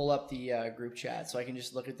gonna pull up the group chat so I can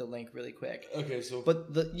just look at the link really quick. Okay, so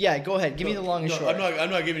go ahead. Give me the long and short.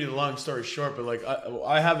 I'm not giving you the long story short, but like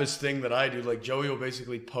I have this thing that I do. Like Joey will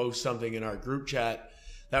basically post something in our group chat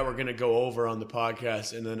that we're gonna go over on the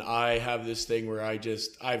podcast, and then I have this thing where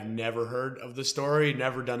I've never heard of the story,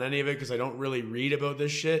 never done any of it because I don't really read about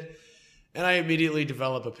this shit. And I immediately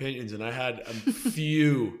develop opinions, and I had a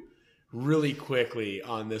few really quickly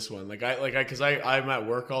on this one. Because I'm at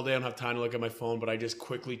work all day, I don't have time to look at my phone, but I just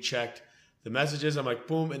quickly checked the messages. I'm like,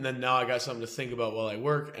 boom, and then now I got something to think about while I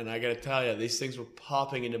work. And I gotta tell you, these things were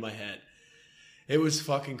popping into my head. It was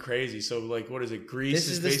fucking crazy. So, like, what is it? Greece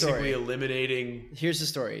is basically eliminating. Here's the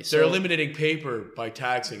story. They're eliminating paper by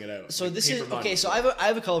taxing it out. So this is okay. So I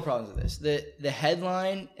have a couple of problems with this. The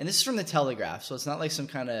headline, and this is from the Telegraph, so it's not like some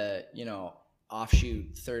kind of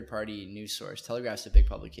offshoot third party news source. Telegraph's a big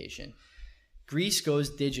publication. Greece goes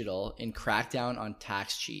digital in crackdown on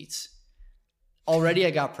tax cheats. Already, I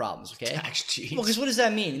got problems. Okay, tax cheats. Well, because what does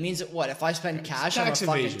that mean? It means that what if I spend cash on a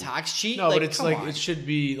fucking tax cheat? No, but it's like it should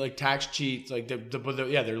be like tax cheats. Like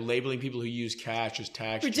they're labeling people who use cash as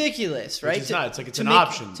tax. Ridiculous, cheats, right? It's not. It's like it's an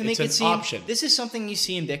option. To make it seem this is something you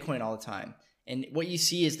see in Bitcoin all the time, and what you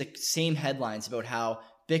see is the same headlines about how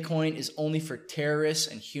Bitcoin is only for terrorists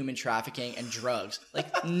and human trafficking and drugs.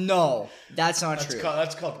 Like, no, that's not true.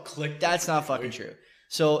 That's called click. That's not fucking true.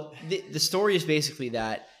 So the story is basically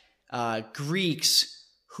that Greeks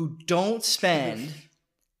who don't spend,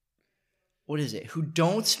 who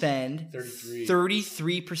don't spend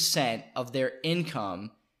 33% of their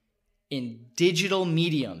income in digital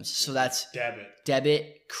mediums. So that's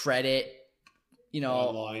debit, credit,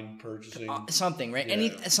 online purchasing, something, right?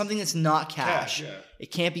 Yeah. Something that's not cash. Yeah. It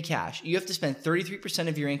can't be cash. You have to spend 33%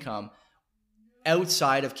 of your income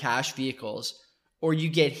outside of cash vehicles, or you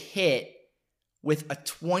get hit with a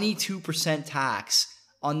 22% tax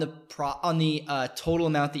on the total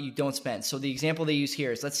amount that you don't spend. So the example they use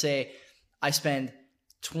here is, let's say I spend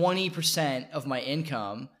 20% of my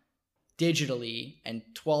income digitally, and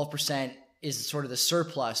 12% is sort of the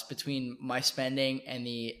surplus between my spending and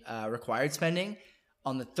the required spending.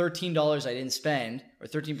 On the $13 I didn't spend, or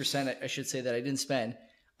 13% I should say that I didn't spend,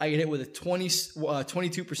 I get hit with a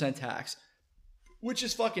 22% tax, which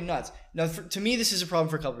is fucking nuts. Now, to me, this is a problem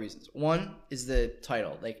for a couple reasons. One is the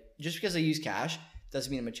title. Like, just because I use cash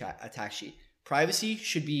doesn't mean I'm a tax sheet. Privacy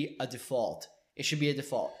should be a default. It should be a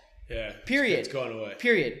default. Yeah. Period. It's going away.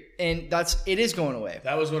 Period. And it is going away.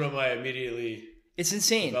 That was one of my immediately It's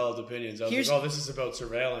insane. developed opinions. I was like, oh, this is about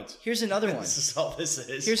surveillance. Here's another one. This is all this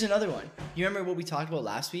is. Here's another one. You remember what we talked about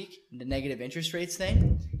last week? The negative interest rates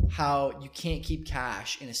thing? How you can't keep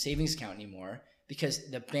cash in a savings account anymore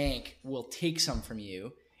because the bank will take some from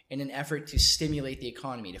you in an effort to stimulate the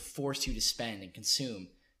economy, to force you to spend and consume,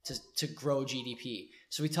 to grow GDP.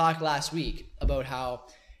 So we talked last week about how...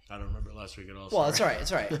 I don't remember last week at all. Well, it's all right.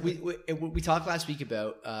 It's all right. We talked last week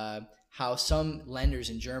about how some lenders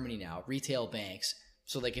in Germany now, retail banks,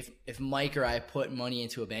 so like if Mike or I put money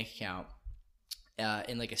into a bank account,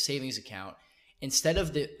 in like a savings account, instead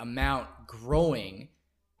of the amount growing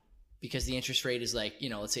because the interest rate is like,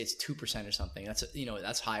 let's say it's 2% or something.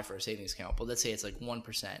 That's high for a savings account, but let's say it's like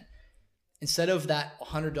 1%. Instead of that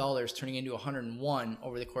 $100 turning into 101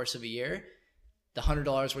 over the course of a year, the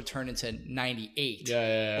 $100 would turn into 98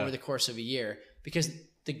 over the course of a year, because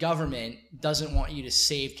the government doesn't want you to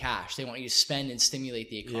save cash. They want you to spend and stimulate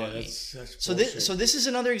the economy. Yeah, that's so this is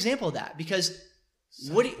another example of that, because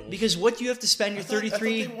what do you have to spend your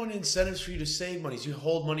 33? I thought they want incentives for you to save money. So you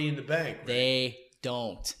hold money in the bank. Right? They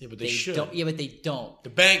don't. Yeah, but they should. Yeah, but they don't.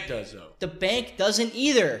 The bank does, though. The bank doesn't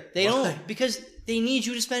either. They don't, because they need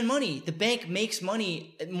you to spend money. The bank makes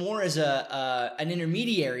money more as an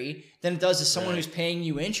intermediary than it does as someone who's paying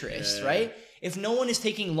you interest, right? If no one is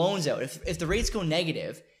taking loans out, if the rates go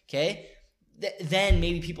negative, okay, then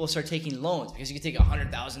maybe people start taking loans, because you can take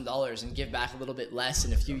 $100,000 and give back a little bit less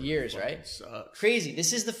in a few years, right? Sucks. Crazy.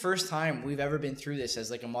 This is the first time we've ever been through this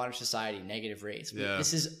as like a modern society, negative rates. Yeah.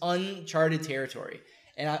 This is uncharted territory.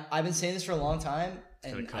 And I've been saying this for a long time. It's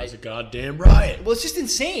And going to cause a goddamn riot. well, it's just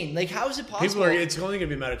insane. Like, how is it possible? It's only going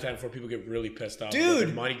to be a matter of time before people get really pissed off. Dude. About their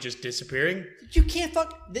money just disappearing. You can't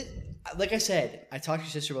like I said, I talk to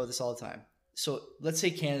your sister about this all the time. So let's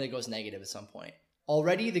say Canada goes negative at some point.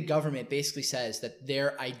 Already the government basically says that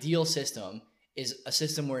their ideal system is a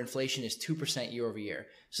system where inflation is 2% year over year.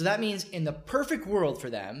 So that means in the perfect world for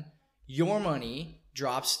them, your money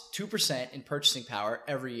drops 2% in purchasing power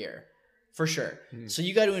every year. For sure. Mm-hmm. So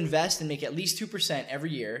you got to invest and make at least 2%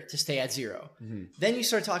 every year to stay at zero. Mm-hmm. Then you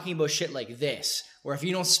start talking about shit like this, where if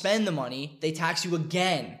you don't spend the money, they tax you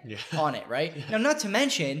again on it, right? Now, not to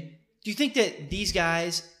mention, do you think that these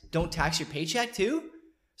guys don't tax your paycheck too?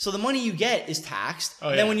 So the money you get is taxed.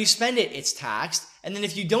 And then when you spend it, it's taxed. And then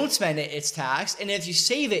if you don't spend it, it's taxed. And if you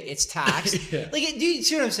save it, it's taxed. Do you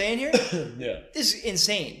see what I'm saying here? Yeah. This is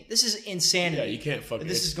insane. This is insanity. Yeah, you can't fucking...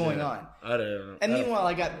 This is going on. I don't know. And meanwhile,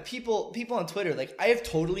 I got people on Twitter. Like, I have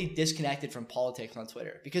totally disconnected from politics on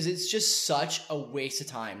Twitter, because it's just such a waste of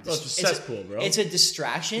time. Well, it's a cesspool, bro. It's a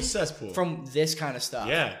distraction from this kind of stuff.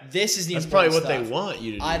 Yeah. This is the That's probably what stuff. they want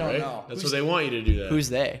you to do, I don't know. That's what they want you to do that. Who's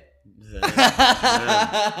they?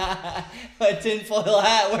 A tinfoil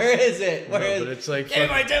hat. Where is it? But it's like, get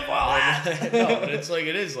my tinfoil hat. No, but it's like,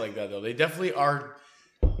 it is like that though. They definitely are.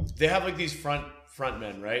 They have like these front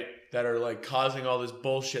men, right, that are like causing all this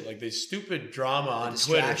bullshit, like this stupid drama on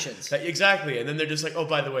Twitter. Exactly, and then they're just like, oh,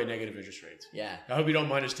 by the way, negative interest rates. Yeah. I hope you don't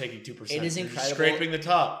mind us taking 2%. It is incredible. Scraping the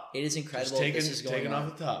top. It is incredible. Just taking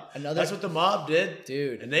off the top. That's what the mob did,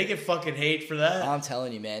 dude. And they get fucking hate for that. I'm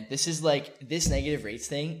telling you, man. This is like, this negative rates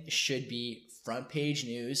thing should be front page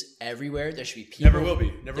news everywhere. There should be people. Never will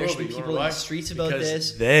be. There should be people in the streets about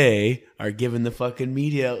this. They are giving the fucking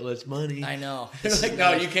media outlets money. I know. Like,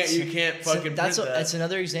 no, you can't fucking. That's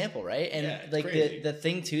another example, right? And like crazy. the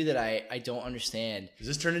thing too that I don't understand. Does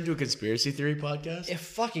this turn into a conspiracy theory podcast? It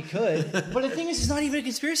fucking could. But the thing is, it's not even a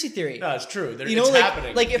conspiracy theory. No, it's true. It's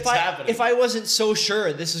happening. Like if I wasn't so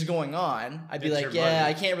sure this is going on, I'd be like, yeah,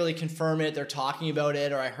 I can't really confirm it. They're talking about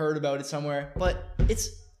it, or I heard about it somewhere. But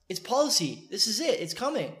it's policy. This is it. It's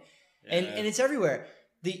coming. Yeah. And it's everywhere.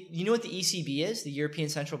 You know what the ECB is? The European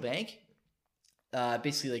Central Bank?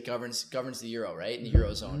 Basically like governs the euro, right? In the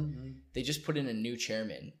Eurozone. Mm-hmm. They just put in a new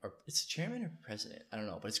chairman. Or it's a chairman or president? I don't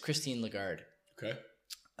know. But it's Christine Lagarde. Okay.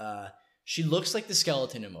 She looks like the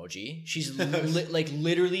skeleton emoji. She's like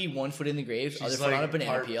literally 1 foot in the grave, She's other foot on a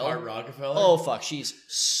banana peel. Part Rockefeller. Oh fuck, she's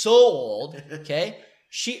so old. Okay,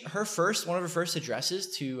 one of her first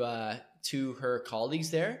addresses to her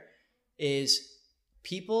colleagues there is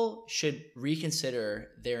people should reconsider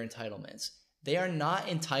their entitlements. They are not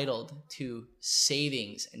entitled to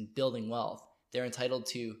savings and building wealth. They're entitled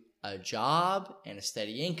to a job and a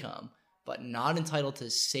steady income, but not entitled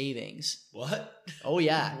to savings. What? Oh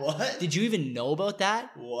yeah. What? Did you even know about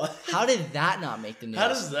that? What? How did that not make the news? How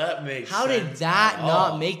does that make How sense? did that at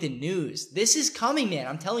not all? make the news? This is coming, man.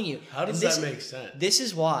 I'm telling you. How does that make sense? This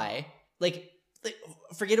is why, like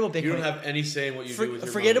forget about Bitcoin. You don't have any say in what you do with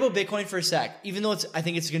your Forget money. about Bitcoin for a sec. Even though I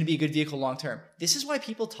think it's going to be a good vehicle long term. This is why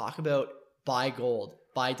people talk about buy gold,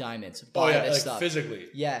 buy diamonds, buy this like stuff. physically.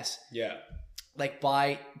 Yes. Yeah. Like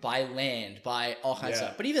buy land, buy all kinds of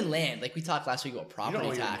stuff. But even land, like we talked last week about property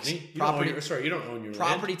tax. You don't own your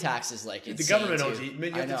property land. tax is like The insane government owns too. it.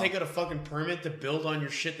 You have to take out a fucking permit to build on your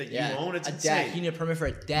shit that you own. It's a insane. deck. You need a permit for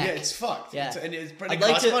a deck. Yeah, it's fucked. Yeah. It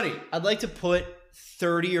costs money. I'd like to put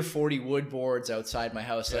 30 or 40 wood boards outside my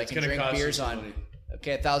house so I can drink beers on. Money.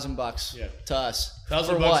 Okay, $1,000 to us. $1,000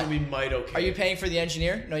 for what? and we might okay. Are you paying for the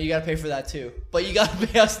engineer? No, you got to pay for that too. But you got to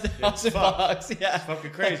pay us $1,000. Yeah, it's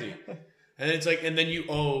fucking crazy. And it's like, and then you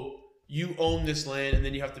own this land, and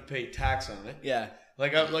then you have to pay tax on it. Yeah.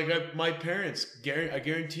 My parents, I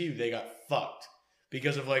guarantee you, they got fucked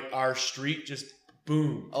because of like our street just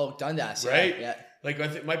boom. Oh, Dundas, right? Yeah. Like I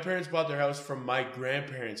think my parents bought their house from my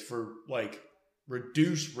grandparents for like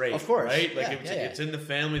reduced rate. Of course, right? Like it's in the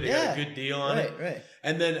family. They got a good deal on it. Right.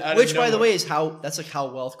 And then which, by the way, is that's like how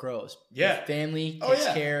wealth grows. Yeah. Your family takes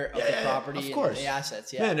care of the property of course. and the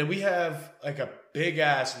assets. Yeah. Man, and we have like a big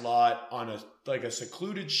ass lot on a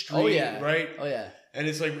secluded street. Oh yeah. Right. Oh yeah. And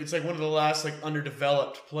it's like one of the last like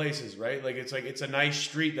underdeveloped places, right? Like it's a nice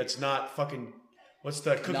street that's not fucking what's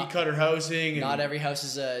the cookie cutter housing. And not every house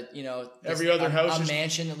is every other house a is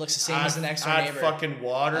mansion that looks the same as the next door neighbor. Fucking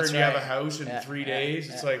water That's and you right. have a house in 3 days.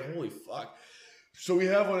 Yeah. It's like holy fuck. So we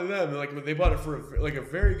have one of them. Like they bought it for a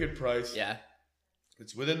very good price. Yeah.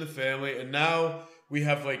 It's within the family, and now we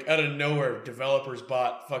have like out of nowhere developers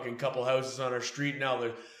bought fucking couple houses on our street. Now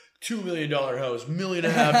they're $2 million house, $1.5 million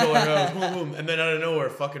house, boom, boom, and then out of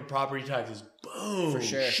nowhere, fucking property taxes, boom, For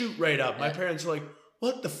sure. shoot right up. My parents are like,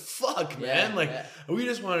 "What the fuck, man? Like, we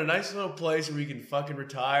just want a nice little place where we can fucking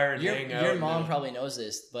retire and hang out." Your mom probably knows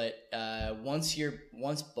this, but once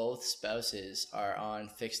both spouses are on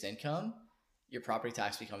fixed income, your property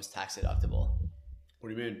tax becomes tax deductible. What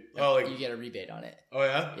do you mean? You get a rebate on it. Oh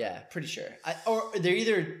yeah. Yeah, pretty sure. Or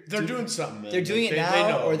they're doing something. Man. They're doing it now,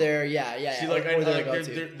 they know. or they're See, like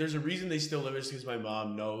there's a reason they still live is because my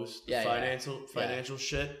mom knows financial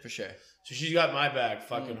shit for sure. So she's got my back.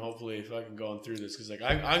 Fucking hopefully, fucking going through this because like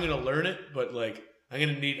I'm gonna learn it, but like I'm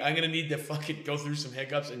gonna need to fucking go through some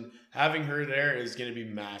hiccups, and having her there is gonna be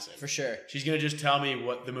massive for sure. She's gonna just tell me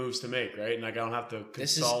what the moves to make, right? And like I don't have to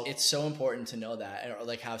consult. It's so important to know that, or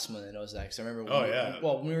like have someone that knows that. Because I remember,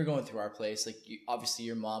 when we were going through our place, like obviously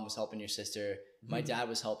your mom was helping your sister, my dad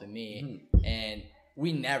was helping me, and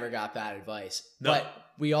we never got bad advice. No. But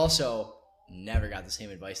we also never got the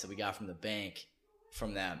same advice that we got from the bank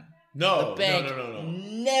from them. No, the bank no.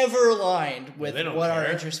 never aligned with what our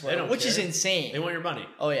interests were, which is insane. They want your money.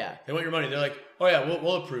 Oh yeah, they want your money. They're like, oh yeah,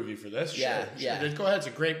 we'll approve you for this. Yeah, sure. Go ahead, it's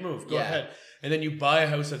a great move. Go ahead. And then you buy a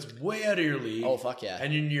house that's way out of your league. Oh fuck yeah.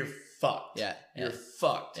 And you're fucked. Yeah, you're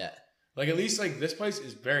fucked. Yeah. Like at least like this place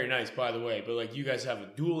is very nice, by the way. But like you guys have a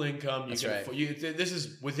dual income. That's right. This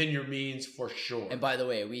is within your means for sure. And by the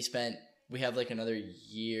way, we have like another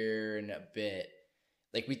year and a bit.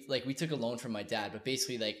 We took a loan from my dad, but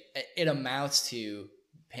basically like it amounts to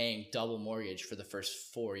paying double mortgage for the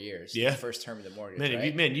first 4 years. Yeah, the first term of the mortgage.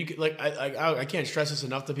 Man, you could like I can't stress this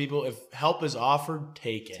enough to people. If help is offered,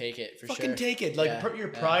 take it. Take it for fucking sure. Take it. Like put your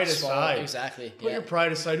pride aside. Exactly. Put your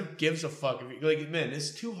pride aside. Who gives a fuck? Like man,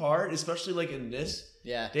 it's too hard, especially like in this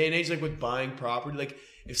day and age, like with buying property. Like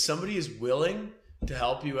if somebody is willing to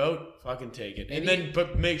help you out, fucking take it.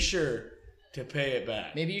 But make sure to pay it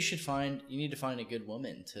back. Maybe you need to find a good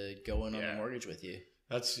woman to go in on the mortgage with you.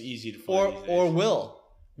 That's easy to find. Or Will.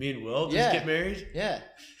 Me and Will just get married? Yeah.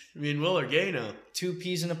 Me and Will are gay now. 2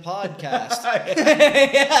 peas in a podcast.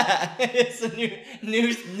 Yeah. It's a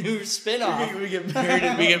new spin-off. We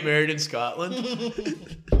get married in Scotland.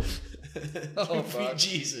 Oh fuck.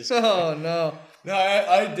 Jesus. Oh no. No,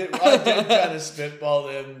 I did kind of spitball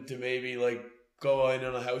them to maybe like go in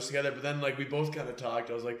on a house together, but then like we both kind of talked.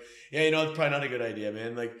 I was like, yeah, it's probably not a good idea,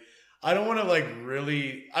 man. Like I don't want to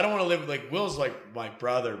live with like Will's like my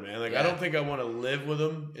brother, man. Like I don't think I want to live with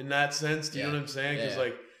him in that sense. Do you know what I'm saying? Because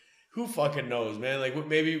like who fucking knows, man? Like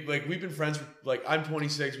maybe like we've been friends for like I'm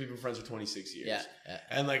 26. We've been friends for 26 years. Yeah.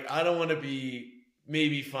 And like I don't want to be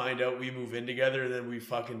maybe find out we move in together and then we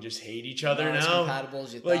fucking just hate each other Not as now. compatible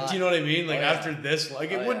as you Like, thought. do you know what I mean? Like Oh, yeah. after this,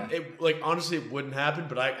 like it Oh, wouldn't. yeah. It like honestly, it wouldn't happen.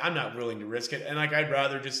 But I'm not willing to risk it. And like I'd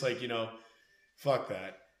rather just like fuck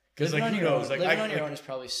that. Because Living like on who your knows? own- Like living I on your like, own is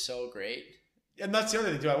probably so great. and that's the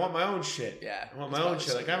other thing too. I want my own shit. Yeah, I want it's my own probably shit.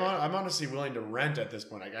 so Like great. I'm honestly willing to rent at this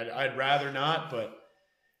point. Like I'd rather not, but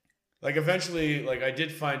like eventually, like I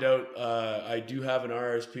did find out I do have an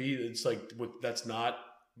RSP. It's like that's not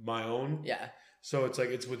my own. Yeah. So it's like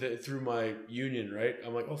it's with it through my union, right?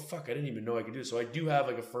 I'm like, oh fuck, I didn't even know I could do it. So I do have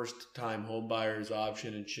like a first time home buyer's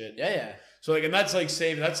option and shit. Yeah. So like, and that's like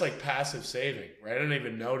saving. That's like passive saving, right? I don't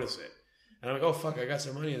even notice it. And I'm like, oh fuck, I got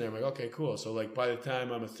some money in there. I'm like, okay, cool. So like by the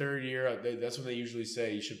time I'm a third year, that's when they usually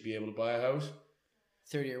say you should be able to buy a house.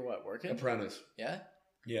 Third year what? Working? Apprentice. Yeah.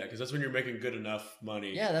 Yeah, because that's when you're making good enough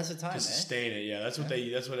money. Yeah, that's the time, to man. sustain it. Yeah, that's what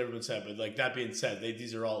that's what everyone said. But like that being said,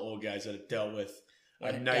 these are all old guys that have dealt with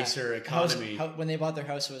a nicer economy. When they bought their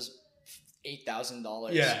house, it was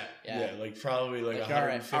 $8,000. Yeah, like probably like Like,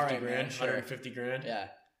 150 all right, grand, man, sure. 150 grand. Yeah.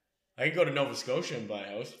 I could go to Nova Scotia and buy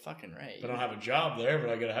a house. Fucking right. I don't have a job there, but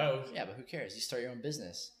I get a house. Yeah, but who cares? You start your own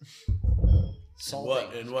business. And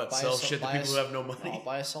what? And what? Buy Sell a shit to buy people who have no money. Oh,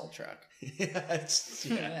 buy a salt truck. yeah.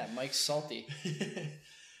 Yeah, Mike's salty.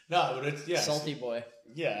 No, but it's Salty boy.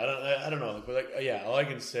 Yeah, I don't know. But like, yeah, all I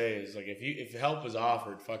can say is like if help is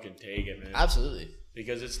offered, fucking take it, man. Absolutely.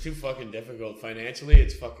 Because it's too fucking difficult financially.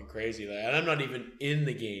 It's fucking crazy. Like, and I'm not even in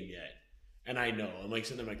the game yet, and I know I'm like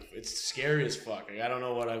sitting there like it's scary as fuck. Like I don't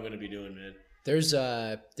know what I'm gonna be doing, man. There's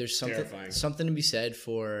Terrifying. something to be said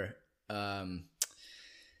for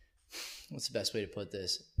what's the best way to put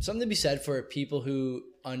this? Something to be said for people who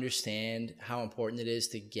understand how important it is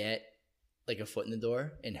to get like a foot in the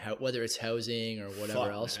door and whether it's housing or whatever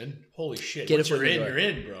else. Man. Holy shit! Get Once a foot you're in the in, door. you're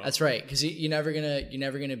in, bro. That's right, because you're never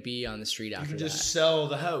gonna be on the street You after can that. just sell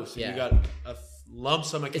the house. And Yeah. you got a lump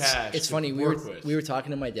sum of cash. It's to funny. We work with. were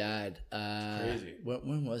talking to my dad. Crazy.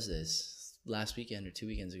 When was this? Last weekend or 2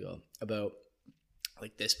 weekends ago about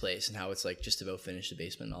like this place and how it's like just about finished the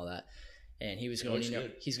basement and all that. And he was going,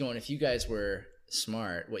 good. he's going, if you guys were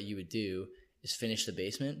smart, what you would do is finish the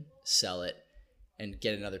basement, sell it, and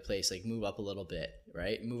get another place, like move up a little bit,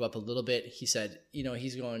 right? Move up a little bit. He said,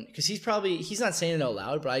 he's going, because he's not saying it out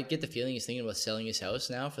loud, but I get the feeling he's thinking about selling his house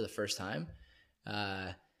now for the first time.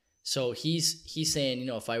 So he's saying,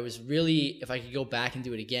 if I could go back and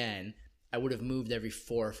do it again, I would have moved every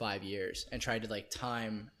 4 or 5 years and tried to like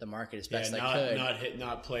time the market as best I could.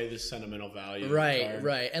 Not play the sentimental value.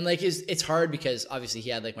 Right. And like it's hard because obviously he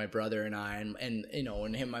had like my brother and I and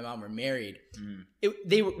when him and my mom were married,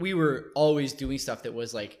 we were always doing stuff that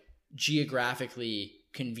was like geographically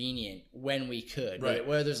convenient when we could. Right.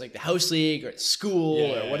 Whether there's like the house league or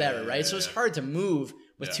school or whatever, right? Yeah, So it's hard to move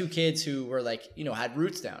with 2 kids who were like, had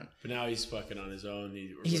roots down. But now he's fucking on his own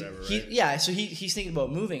or whatever, right? Yeah, so he's thinking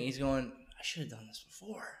about moving. He's going, I should have done this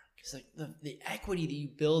before. Because like the equity that you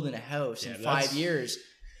build in a house in 5 years.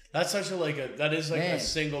 That's such that is like Man. a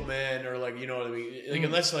single man or like, you know what I mean? Like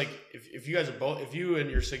unless like if you guys are both, if you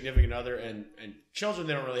and your significant other and children,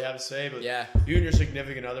 they don't really have a say, but Yeah. you and your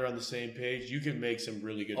significant other on the same page, you can make some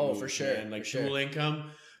really good moves, for sure. man. Like for sure. dual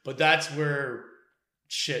income. But that's where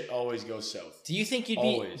shit always goes south. Do you think do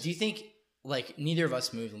you think like neither of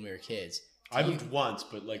us moved when we were kids? I moved once,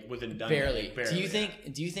 but like within Dundee. Barely. Like, barely.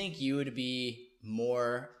 Do you think you would be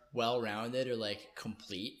more well-rounded or like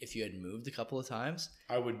complete if you had moved a couple of times?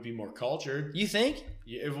 I would be more cultured. You think?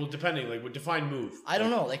 Yeah, well, depending, like, would define move. I don't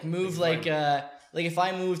know. Like move like if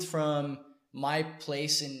I moved from my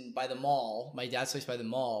place by the mall, my dad's place by the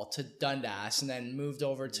mall, to Dundas, and then moved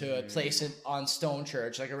over to a place on Stone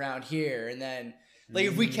Church, like around here, and then like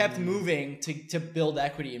if we kept moving to build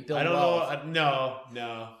equity and build wealth.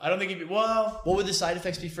 No. I don't think it'd be, well... What would the side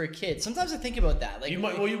effects be for a kid? Sometimes I think about that. Like you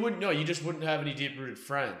wouldn't know. You just wouldn't have any deep-rooted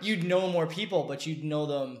friends. You'd know more people, but you'd know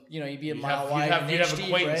them, you'd be a mile wide. You'd have deep,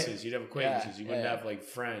 acquaintances. right? You'd have acquaintances. Yeah, You wouldn't have like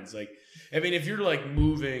friends. Like, I mean, if you're like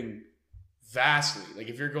moving vastly, like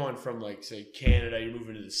if you're going from like say Canada, you're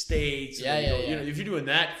moving to the States. If you're doing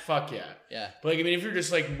that, fuck yeah. Yeah. But like, I mean, if you're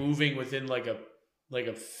just like moving within like a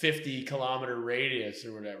 50-kilometer radius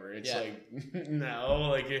or whatever, it's like no,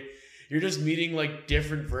 like you're just meeting like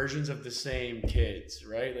different versions of the same kids,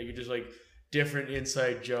 right? Like you're just like different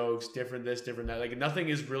inside jokes, different this, different that. Like nothing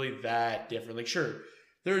is really that different. Like sure,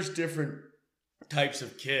 there's different types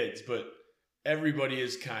of kids, but everybody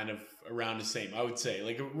is kind of around the same. I would say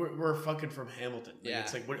like we're fucking from Hamilton. Like,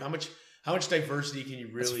 it's like how much diversity can you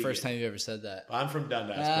really? That's the first time you've ever said that. I'm from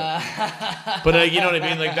Dundas, but you know what I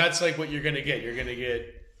mean. Like that's like what you're gonna get. You're gonna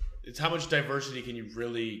get it's how much diversity can you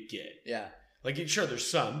really get? Yeah. Like, sure, there's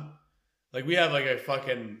some. Like, we have like a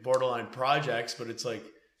fucking borderline projects, but it's like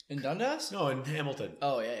In Dundas? no, in Hamilton.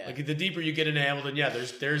 Oh yeah. Like the deeper you get into Hamilton, yeah,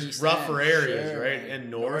 there's East rougher End, areas, sure, right? like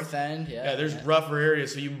And North End, yeah, there's rougher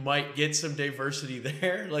areas, so you might get some diversity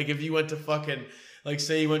there. Like if you went to fucking, like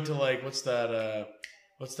say you went to like what's that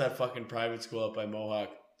fucking private school up by Mohawk,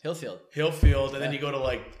 Hillfield, and then you go to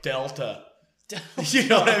like Delta. You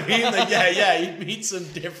know what I mean? Like you'd meet some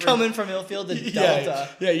different coming from Hillfield to Delta.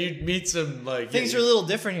 Yeah, you'd meet some like Things are a little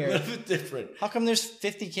different here. A little bit different. How come there's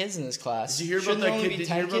 50 kids in this class? Did you hear about Shouldn't there that only kid? be Did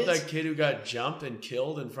you hear 10 about kids? that kid who got jumped and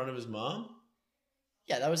killed in front of his mom?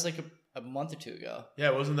 Yeah, that was like a month or two ago.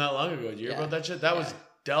 Yeah, it wasn't that long ago. Did you hear about that shit? That was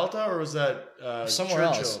Delta, or was that somewhere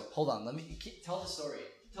Churchill? else? Hold on, let me tell the story.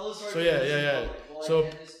 Tell the story. So yeah. Well, So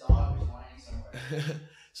this dog was lying somewhere.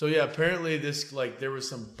 so yeah, apparently this like there was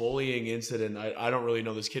some bullying incident. I don't really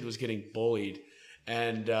know. This kid was getting bullied,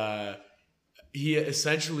 and he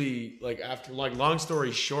essentially like after like long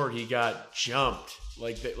story short, he got jumped.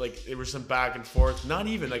 Like there was some back and forth. Not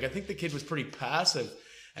even like I think the kid was pretty passive.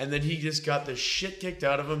 And then he just got the shit kicked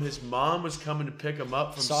out of him. His mom was coming to pick him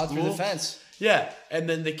up from Saw school. it through the fence. Yeah, and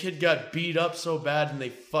then the kid got beat up so bad, and they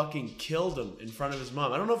fucking killed him in front of his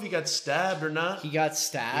mom. I don't know if he got stabbed or not. He got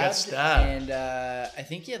stabbed. And I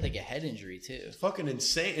think he had like a head injury too. Fucking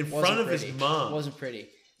insane in front of his mom. It wasn't pretty.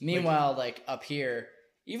 Meanwhile, like up here,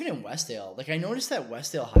 even in Westdale, like I noticed that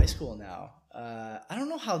Westdale High School now. I don't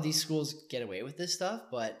know how these schools get away with this stuff,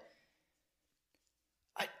 but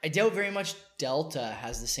I doubt very much Delta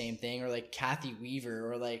has the same thing, or like Kathy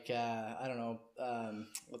Weaver, or like I don't know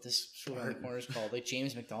what this school on the corner is called, like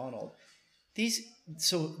James McDonald. Westdale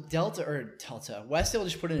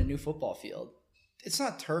just put in a new football field. It's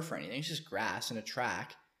not turf or anything; it's just grass and a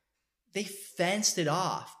track. They fenced it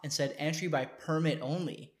off and said entry by permit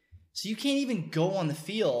only, so you can't even go on the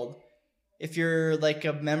field if you're like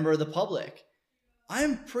a member of the public.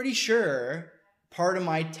 I'm pretty sure part of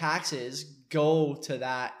my taxes go to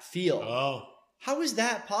that field. Oh, how is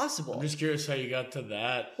that possible? I'm just curious how you got to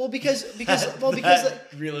that. Well, because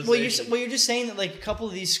realization. you're just saying that like a couple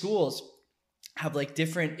of these schools have like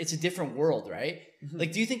it's a different world, right? Mm-hmm.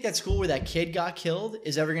 Like, do you think that school where that kid got killed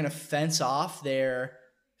is ever going to fence off their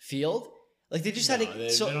field? Like they just had they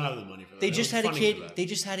don't have the money for that. They just had a kid. They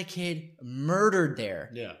just had a kid murdered there.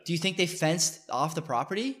 Yeah. Do you think they fenced off the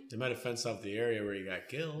property? They might have fenced off the area where he got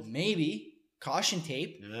killed. Maybe. Caution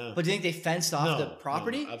tape. Yeah. But do you think they fenced off the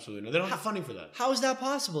property? No, absolutely no. They don't have the funding for that. How is that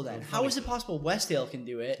possible then? How is it possible Westdale can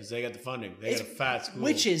do it? Because they got the funding. They got a fat school.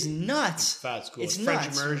 Which is nuts. Fat school. It's French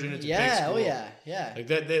nuts. immersion. It's a big school. Yeah. Like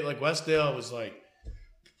that. Like Westdale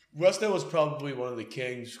was probably one of the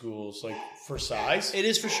king schools, like for size. It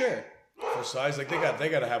is for sure. For size, like they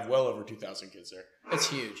got to have well over 2,000 kids there. It's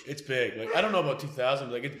huge. It's big. Like I don't know about 2,000,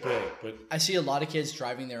 but like it's big. But I see a lot of kids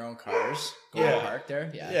driving their own cars. Going to park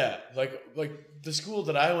there. Yeah. Yeah. Like the school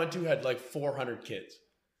that I went to had like 400 kids.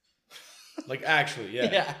 Like actually,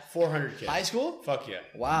 yeah. 400 kids. High school? Fuck yeah.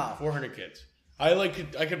 Wow. 400 kids. I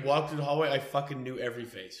could walk through the hallway. I fucking knew every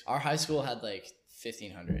face. Our high school had like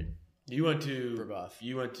 1,500. You went to Brebeuf.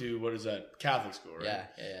 You went to what is that? Catholic school, right?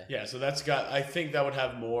 Yeah. Yeah, so that's got. I think that would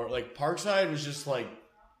have more. Like Parkside was just like,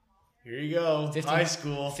 here you go, high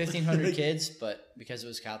school, 1,500 kids, but because it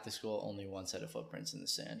was Catholic school, only one set of footprints in the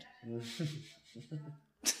sand.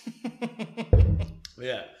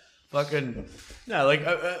 Yeah, fucking no.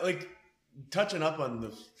 Like touching up on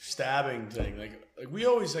the stabbing thing. Like we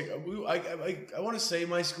always like. I want to say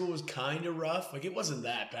my school was kind of rough. Like it wasn't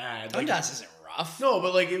that bad. Dundas isn't rough. No,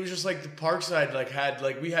 but like it was just like the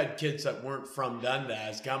Parkside we had kids that weren't from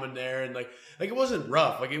Dundas coming there, and like it wasn't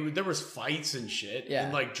rough. Like there was fights and shit,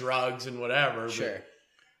 and like drugs and whatever. Sure.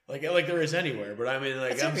 But, like there is anywhere, but I mean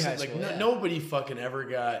like I'm saying, like nobody fucking ever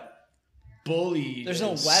got bullied. There's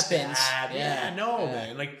no weapons.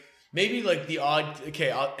 Man. Like maybe like the odd.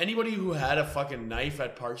 Okay, anybody who had a fucking knife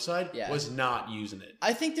at Parkside was not using it.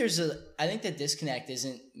 I think the disconnect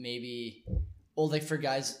isn't maybe like for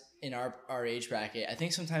guys in our age bracket. I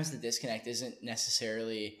think sometimes the disconnect isn't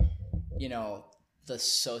necessarily, the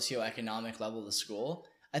socioeconomic level of the school.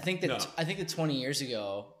 I think that 20 years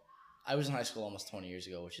ago, I was in high school almost 20 years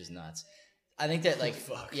ago, which is nuts. I think that like,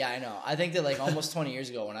 I know. I think that like almost 20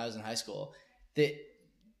 years ago when I was in high school, that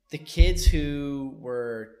the kids who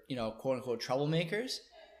were, quote unquote troublemakers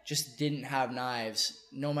just didn't have knives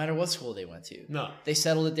no matter what school they went to. No. They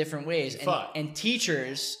settled it different ways. And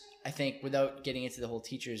teachers, I think, without getting into the whole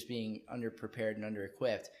teachers being underprepared and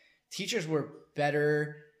under-equipped, teachers were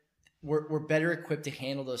better equipped to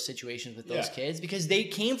handle those situations with those kids because they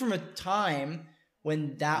came from a time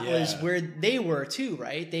when that was where they were too,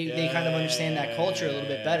 right? They kind of understand that culture a little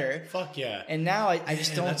bit better. Fuck yeah. And now I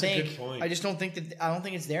just don't think I don't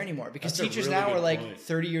think it's there anymore because That's teachers really now are like point.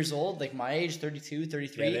 30 years old, like my age, 32,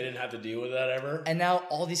 33. Yeah, they didn't have to deal with that ever. And now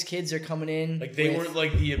all these kids are coming in. Like they weren't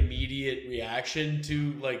like the immediate reaction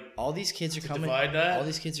to like all these kids are coming. Divide that? All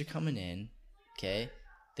these kids are coming in. Okay,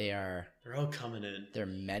 they're all coming in. They're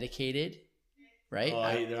medicated, right?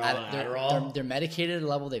 Oh, they're all on Adderall? They're medicated at a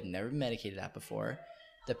level they've never been medicated at before.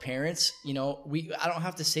 The parents, I don't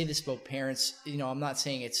have to say this about parents. I'm not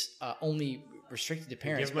saying it's only restricted to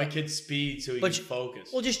parents. Give my kids speed so he can focus.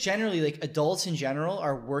 Well, just generally, like adults in general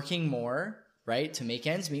are working more, right, to make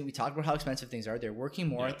ends meet. We talked about how expensive things are. They're working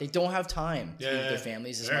more. Yeah. They don't have time to be with their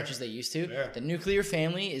families as much as they used to. Yeah. The nuclear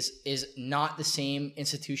family is not the same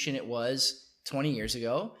institution it was 20 years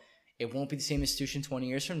ago. It won't be the same institution 20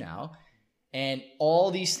 years from now. And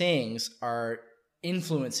all these things are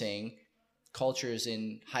influencing cultures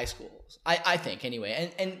in high schools, I think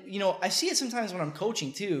anyway. And I see it sometimes when I'm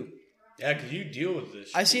coaching too. Yeah, because you deal with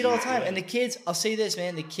this. I see it all the time. And the kids, I'll say this,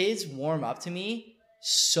 man, the kids warm up to me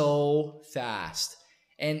so fast.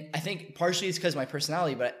 And I think partially it's because of my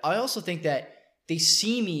personality, but I also think that they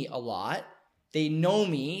see me a lot. They know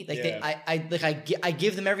me. Like I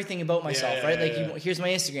give them everything about myself, right? Like here's my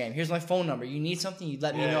Instagram, here's my phone number. You need something, you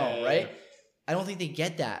let me know, right? I don't think they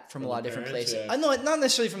get that from a lot of different places. I know, not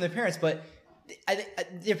necessarily from their parents, but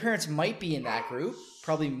their parents might be in that group.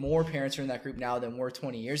 Probably more parents are in that group now than were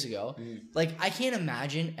 20 years ago. Like I can't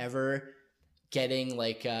imagine ever getting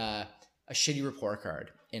like a shitty report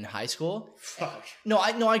card in high school. Fuck. No,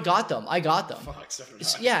 I got them.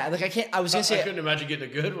 Fuck, yeah, like I can't. I couldn't imagine getting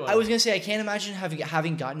a good one. I was gonna say I can't imagine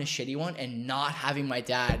having gotten a shitty one and not having my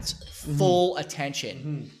dad's full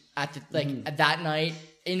attention at the at that night.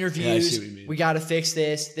 Interviews. Yeah, I see what you mean. We got to fix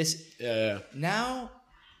this. Yeah. Now,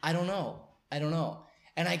 I don't know.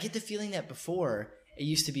 And I get the feeling that before it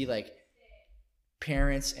used to be like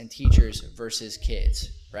parents and teachers versus kids,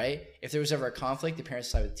 right? If there was ever a conflict, the parents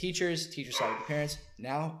side with the teachers side with the parents.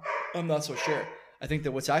 Now, I'm not so sure. I think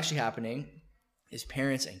that what's actually happening is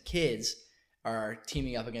parents and kids are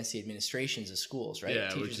teaming up against the administrations of schools, right? Yeah,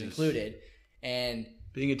 teachers included. And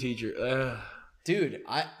being a teacher, dude,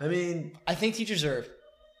 I think teachers are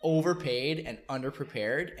overpaid and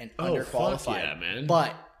underprepared and underqualified. Fuck yeah, man.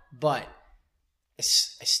 But I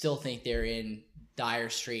still think they're in dire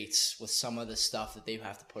straits with some of the stuff that they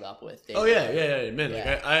have to put up with. Man.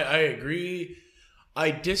 Yeah. Like I agree. I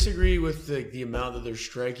disagree with the amount that they're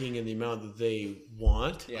striking and the amount that they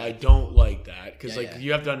want. Yeah. I don't like that because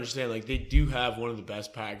you have to understand, like they do have one of the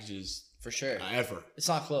best packages for sure ever. It's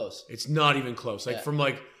not close. It's not even close. Like from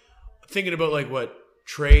like thinking about like what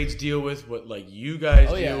trades deal with, what like you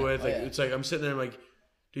guys deal with. Like it's like I'm sitting there, I'm like,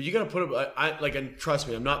 dude, you gotta put up. And trust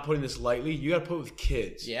me, I'm not putting this lightly. You gotta put it with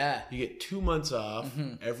kids. Yeah, you get 2 months off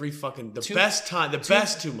every fucking best time. The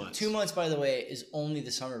best 2 months. 2 months, by the way, is only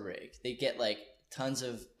the summer break. They get like tons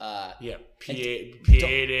of PA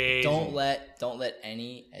days. Don't let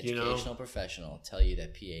any educational professional tell you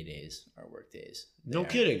that PA days are work days. No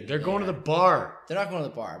kidding. They're going to the bar. They're not going to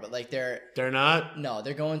the bar, but like they're not. No,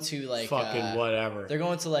 they're going to like fucking whatever. They're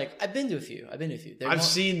going to like I've been to a few. I've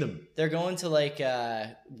seen them. They're going to like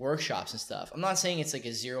workshops and stuff. I'm not saying it's like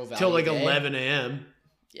a zero value till like day. 11 a.m.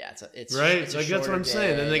 Yeah, it's right. It's like that's what I'm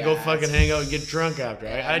saying. Then they go fucking hang out and get drunk after.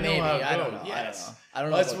 I know how it goes. I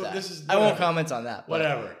don't know about that. I won't comment on that.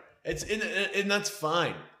 Whatever. It's and that's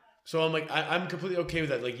fine. So I'm like I'm completely okay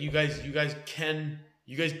with that. Like you guys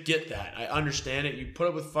get that. I understand it. You put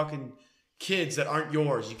up with fucking kids that aren't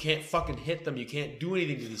yours. You can't fucking hit them. You can't do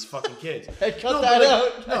anything to these fucking kids. Cut that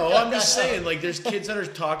out. No, I'm just saying. Like there's kids that are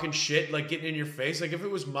talking shit, like getting in your face. Like if it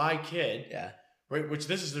was my kid, right. Which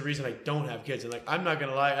this is the reason I don't have kids. And like I'm not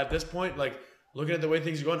gonna lie. At this point, like looking at the way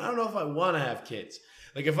things are going, I don't know if I want to have kids.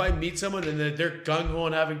 Like if I meet someone and they're gung ho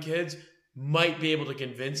on having kids, might be able to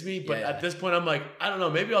convince me. But at this point, I'm like, I don't know.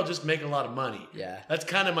 Maybe I'll just make a lot of money. Yeah, that's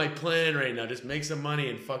kind of my plan right now. Just make some money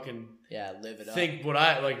and fucking live it up. Think what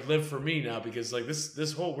I like live for me now because like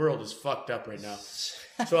this whole world is fucked up right now.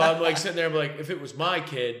 So I'm like sitting there, I'm like, if it was my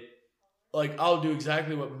kid, like I'll do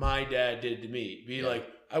exactly what my dad did to me. Like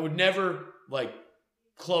I would never like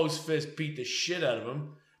close fist beat the shit out of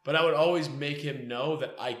him. But I would always make him know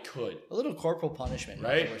that I could. A little corporal punishment,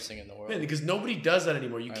 right? The worst thing in the world. Man, because nobody does that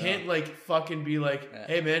anymore. You can't like fucking be like,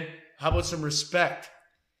 hey man, how about some respect?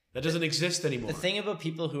 That doesn't exist anymore. The thing about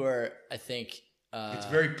people who are, I think, it's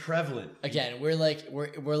very prevalent. Again, we're like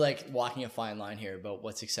walking a fine line here about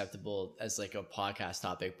what's acceptable as like a podcast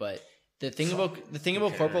topic, but The thing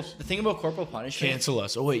about corporal punishment Cancel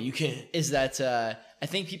us. Oh wait, you can't. is that I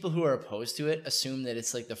think people who are opposed to it assume that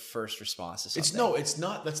it's like the first response to something. It's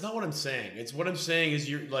not. That's not what I'm saying. It's what I'm saying is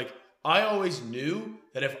you're like, I always knew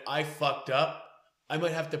that if I fucked up, I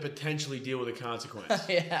might have to potentially deal with a consequence.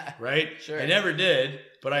 Yeah. Right? Sure. I never did,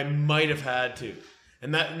 but I might have had to.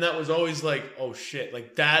 And that was always like, oh shit.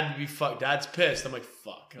 Like Dad's pissed. I'm like,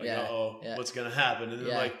 fuck. Like, Yeah. what's gonna happen? And then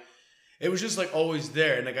Yeah. like, it was just like always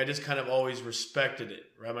there. And like I just kind of always respected it.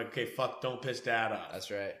 Right? I'm like, okay, fuck, don't piss Dad off. That's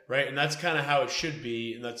right. Right? And that's kind of how it should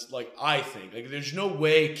be. And that's like, I think. Like there's no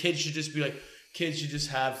way kids should just be like, kids should just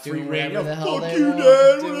have free reign. Whatever the hell Fuck they you, want.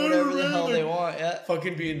 Dad. Do whatever the hell Like, they want. Yeah.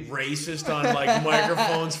 fucking being racist on like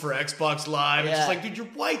microphones for Xbox Live. It's Yeah. just like, dude, you're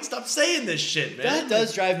white. Stop saying this shit, man. That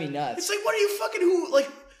does drive me nuts. It's like, what are you fucking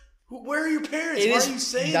where are your parents? Why are you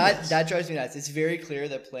saying that? this? That drives me nuts. It's very clear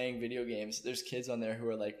that playing video games, there's kids on there who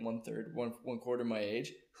are like one quarter my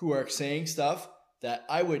age who are saying stuff that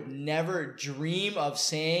I would never dream of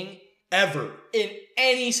saying Ever. in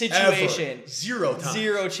any situation. Ever. Zero times.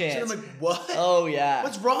 Zero So chance. I'm like, what? Oh yeah.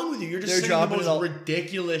 What's wrong with you? You're just They're saying dropping the it most all-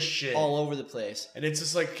 ridiculous shit. all over the place. And it's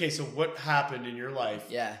just like, okay, so what happened in your life?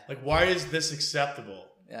 Yeah. Like, why is this acceptable?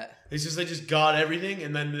 Yeah. It's just they just got everything,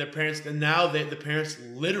 and then their parents, and now the parents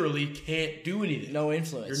literally can't do anything. No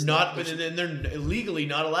influence. You're not, and then they're legally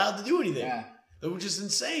not allowed to do anything. Yeah. It was just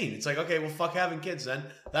insane. It's like, okay, well, fuck having kids then.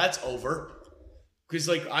 That's over. Because,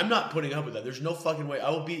 like, I'm not putting up with that. There's no fucking way. I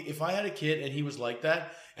will be, if I had a kid and he was like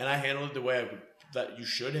that, and I handled it the way that you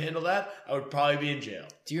should handle that, I would probably be in jail.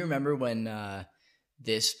 Do you remember when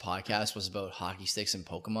this podcast was about hockey sticks and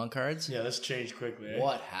Pokemon cards? Yeah, that's changed quickly. Eh?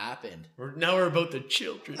 What happened? Now we're about the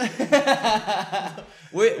children.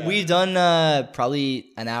 We've done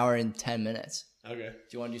probably an hour and 10 minutes. Okay. Do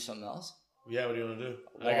you want to do something else? Yeah, what do you want to do?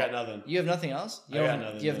 I Well, got nothing. You have nothing else? I got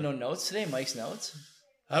nothing, Do you have no. no notes today? Mike's notes?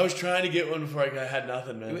 I was trying to get one before I had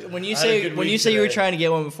nothing, man. When you I had a say good when week you say you were today. trying to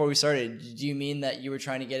get one before we started, do you mean that you were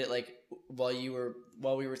trying to get it like while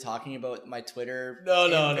we were talking about my Twitter No,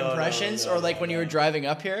 impressions, or like when you were driving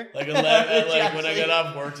up here? Like 11, like when I got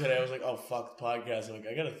off work today, I was like, "Oh fuck, the podcast." I'm like,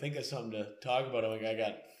 I gotta think of something to talk about. I'm like,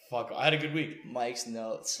 I had a good week. Mike's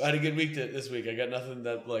notes. I had a good week this week. I got nothing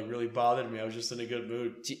that like really bothered me. I was just in a good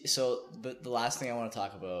mood. So, but the last thing I want to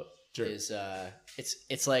talk about Sure. is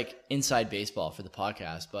it's like inside baseball for the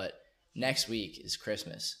podcast, but next week is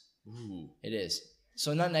Christmas. Ooh, It is.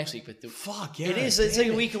 So not next week, but fuck yeah! it is. It's like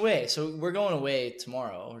a week away. So we're going away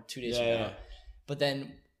tomorrow or 2 days from Yeah. now. But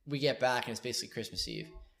then we get back and it's basically Christmas Eve.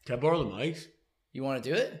 Can I borrow the mics? You want to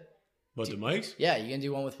do it? What, the mics? Yeah, you gonna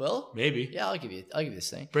do one with Will? Maybe. Yeah, I'll give you this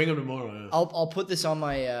thing. Bring them tomorrow. Yeah. I'll put this on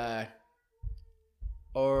my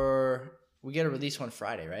or we gotta release one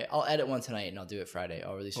Friday, right? I'll edit one tonight and I'll do it Friday.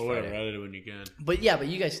 I'll release it Or Friday. whatever. Edit it when you can. But yeah, but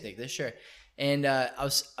you guys can take this, sure. And I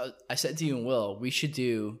said to you and Will, we should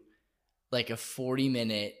do like a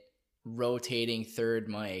 40-minute rotating third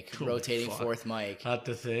mic, Oh, rotating fuck. fourth mic. At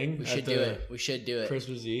the thing. We At should the do it. We should do it.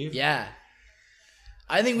 Christmas Eve. Yeah.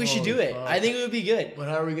 I think we should do Holy it. fuck. I think it would be good. But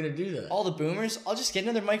how are we gonna do that? All the boomers. I'll just get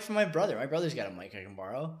another mic from my brother. My brother's got a mic I can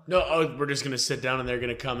borrow. No, we're just gonna sit down and they're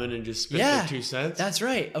gonna come in and just spit Yeah. their 2 cents. That's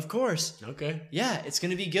right. Of course. Okay. Yeah, it's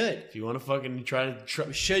gonna be good. If you want to fucking try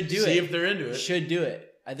We should do see it. if they're into We it. should do it.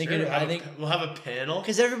 I think. Sure, I think we'll have a panel.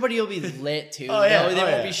 because everybody will be lit too. Oh, yeah. They Oh,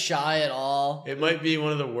 won't yeah. be shy at all. It might be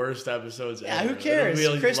one of the worst episodes Yeah, ever. who cares?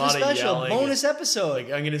 It'll be a Christmas lot of special, yelling. bonus episode.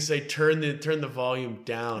 Like I'm gonna say, turn the volume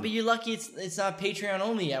down. But you're lucky it's not Patreon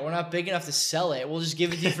only yet. We're not big enough to sell it. We'll just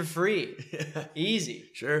give it to you for free. Yeah, Easy.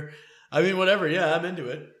 sure. I mean, whatever. Yeah, I'm into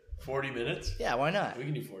it. 40 minutes. Yeah, why not? We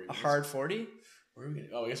can do 40. A Minutes. hard 40 Where are we gonna?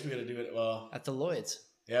 Oh, I guess we gotta do it. Well, at the Lloyd's.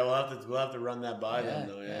 yeah, we'll have to run that by them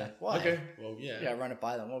though. Yeah. Yeah. Why? Okay. Well, yeah. We gotta run it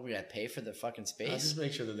by them. What we gotta pay for the fucking I'll space? just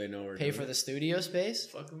make sure that they know we're Pay doing for it. the studio space?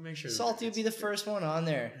 Fucking make sure. Salty will be the first one on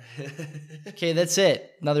there. Okay, that's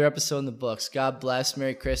it. Another episode in the books. God bless.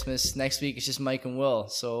 Merry Christmas. Next week it's just Mike and Will.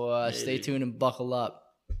 So stay Maybe. tuned and buckle up.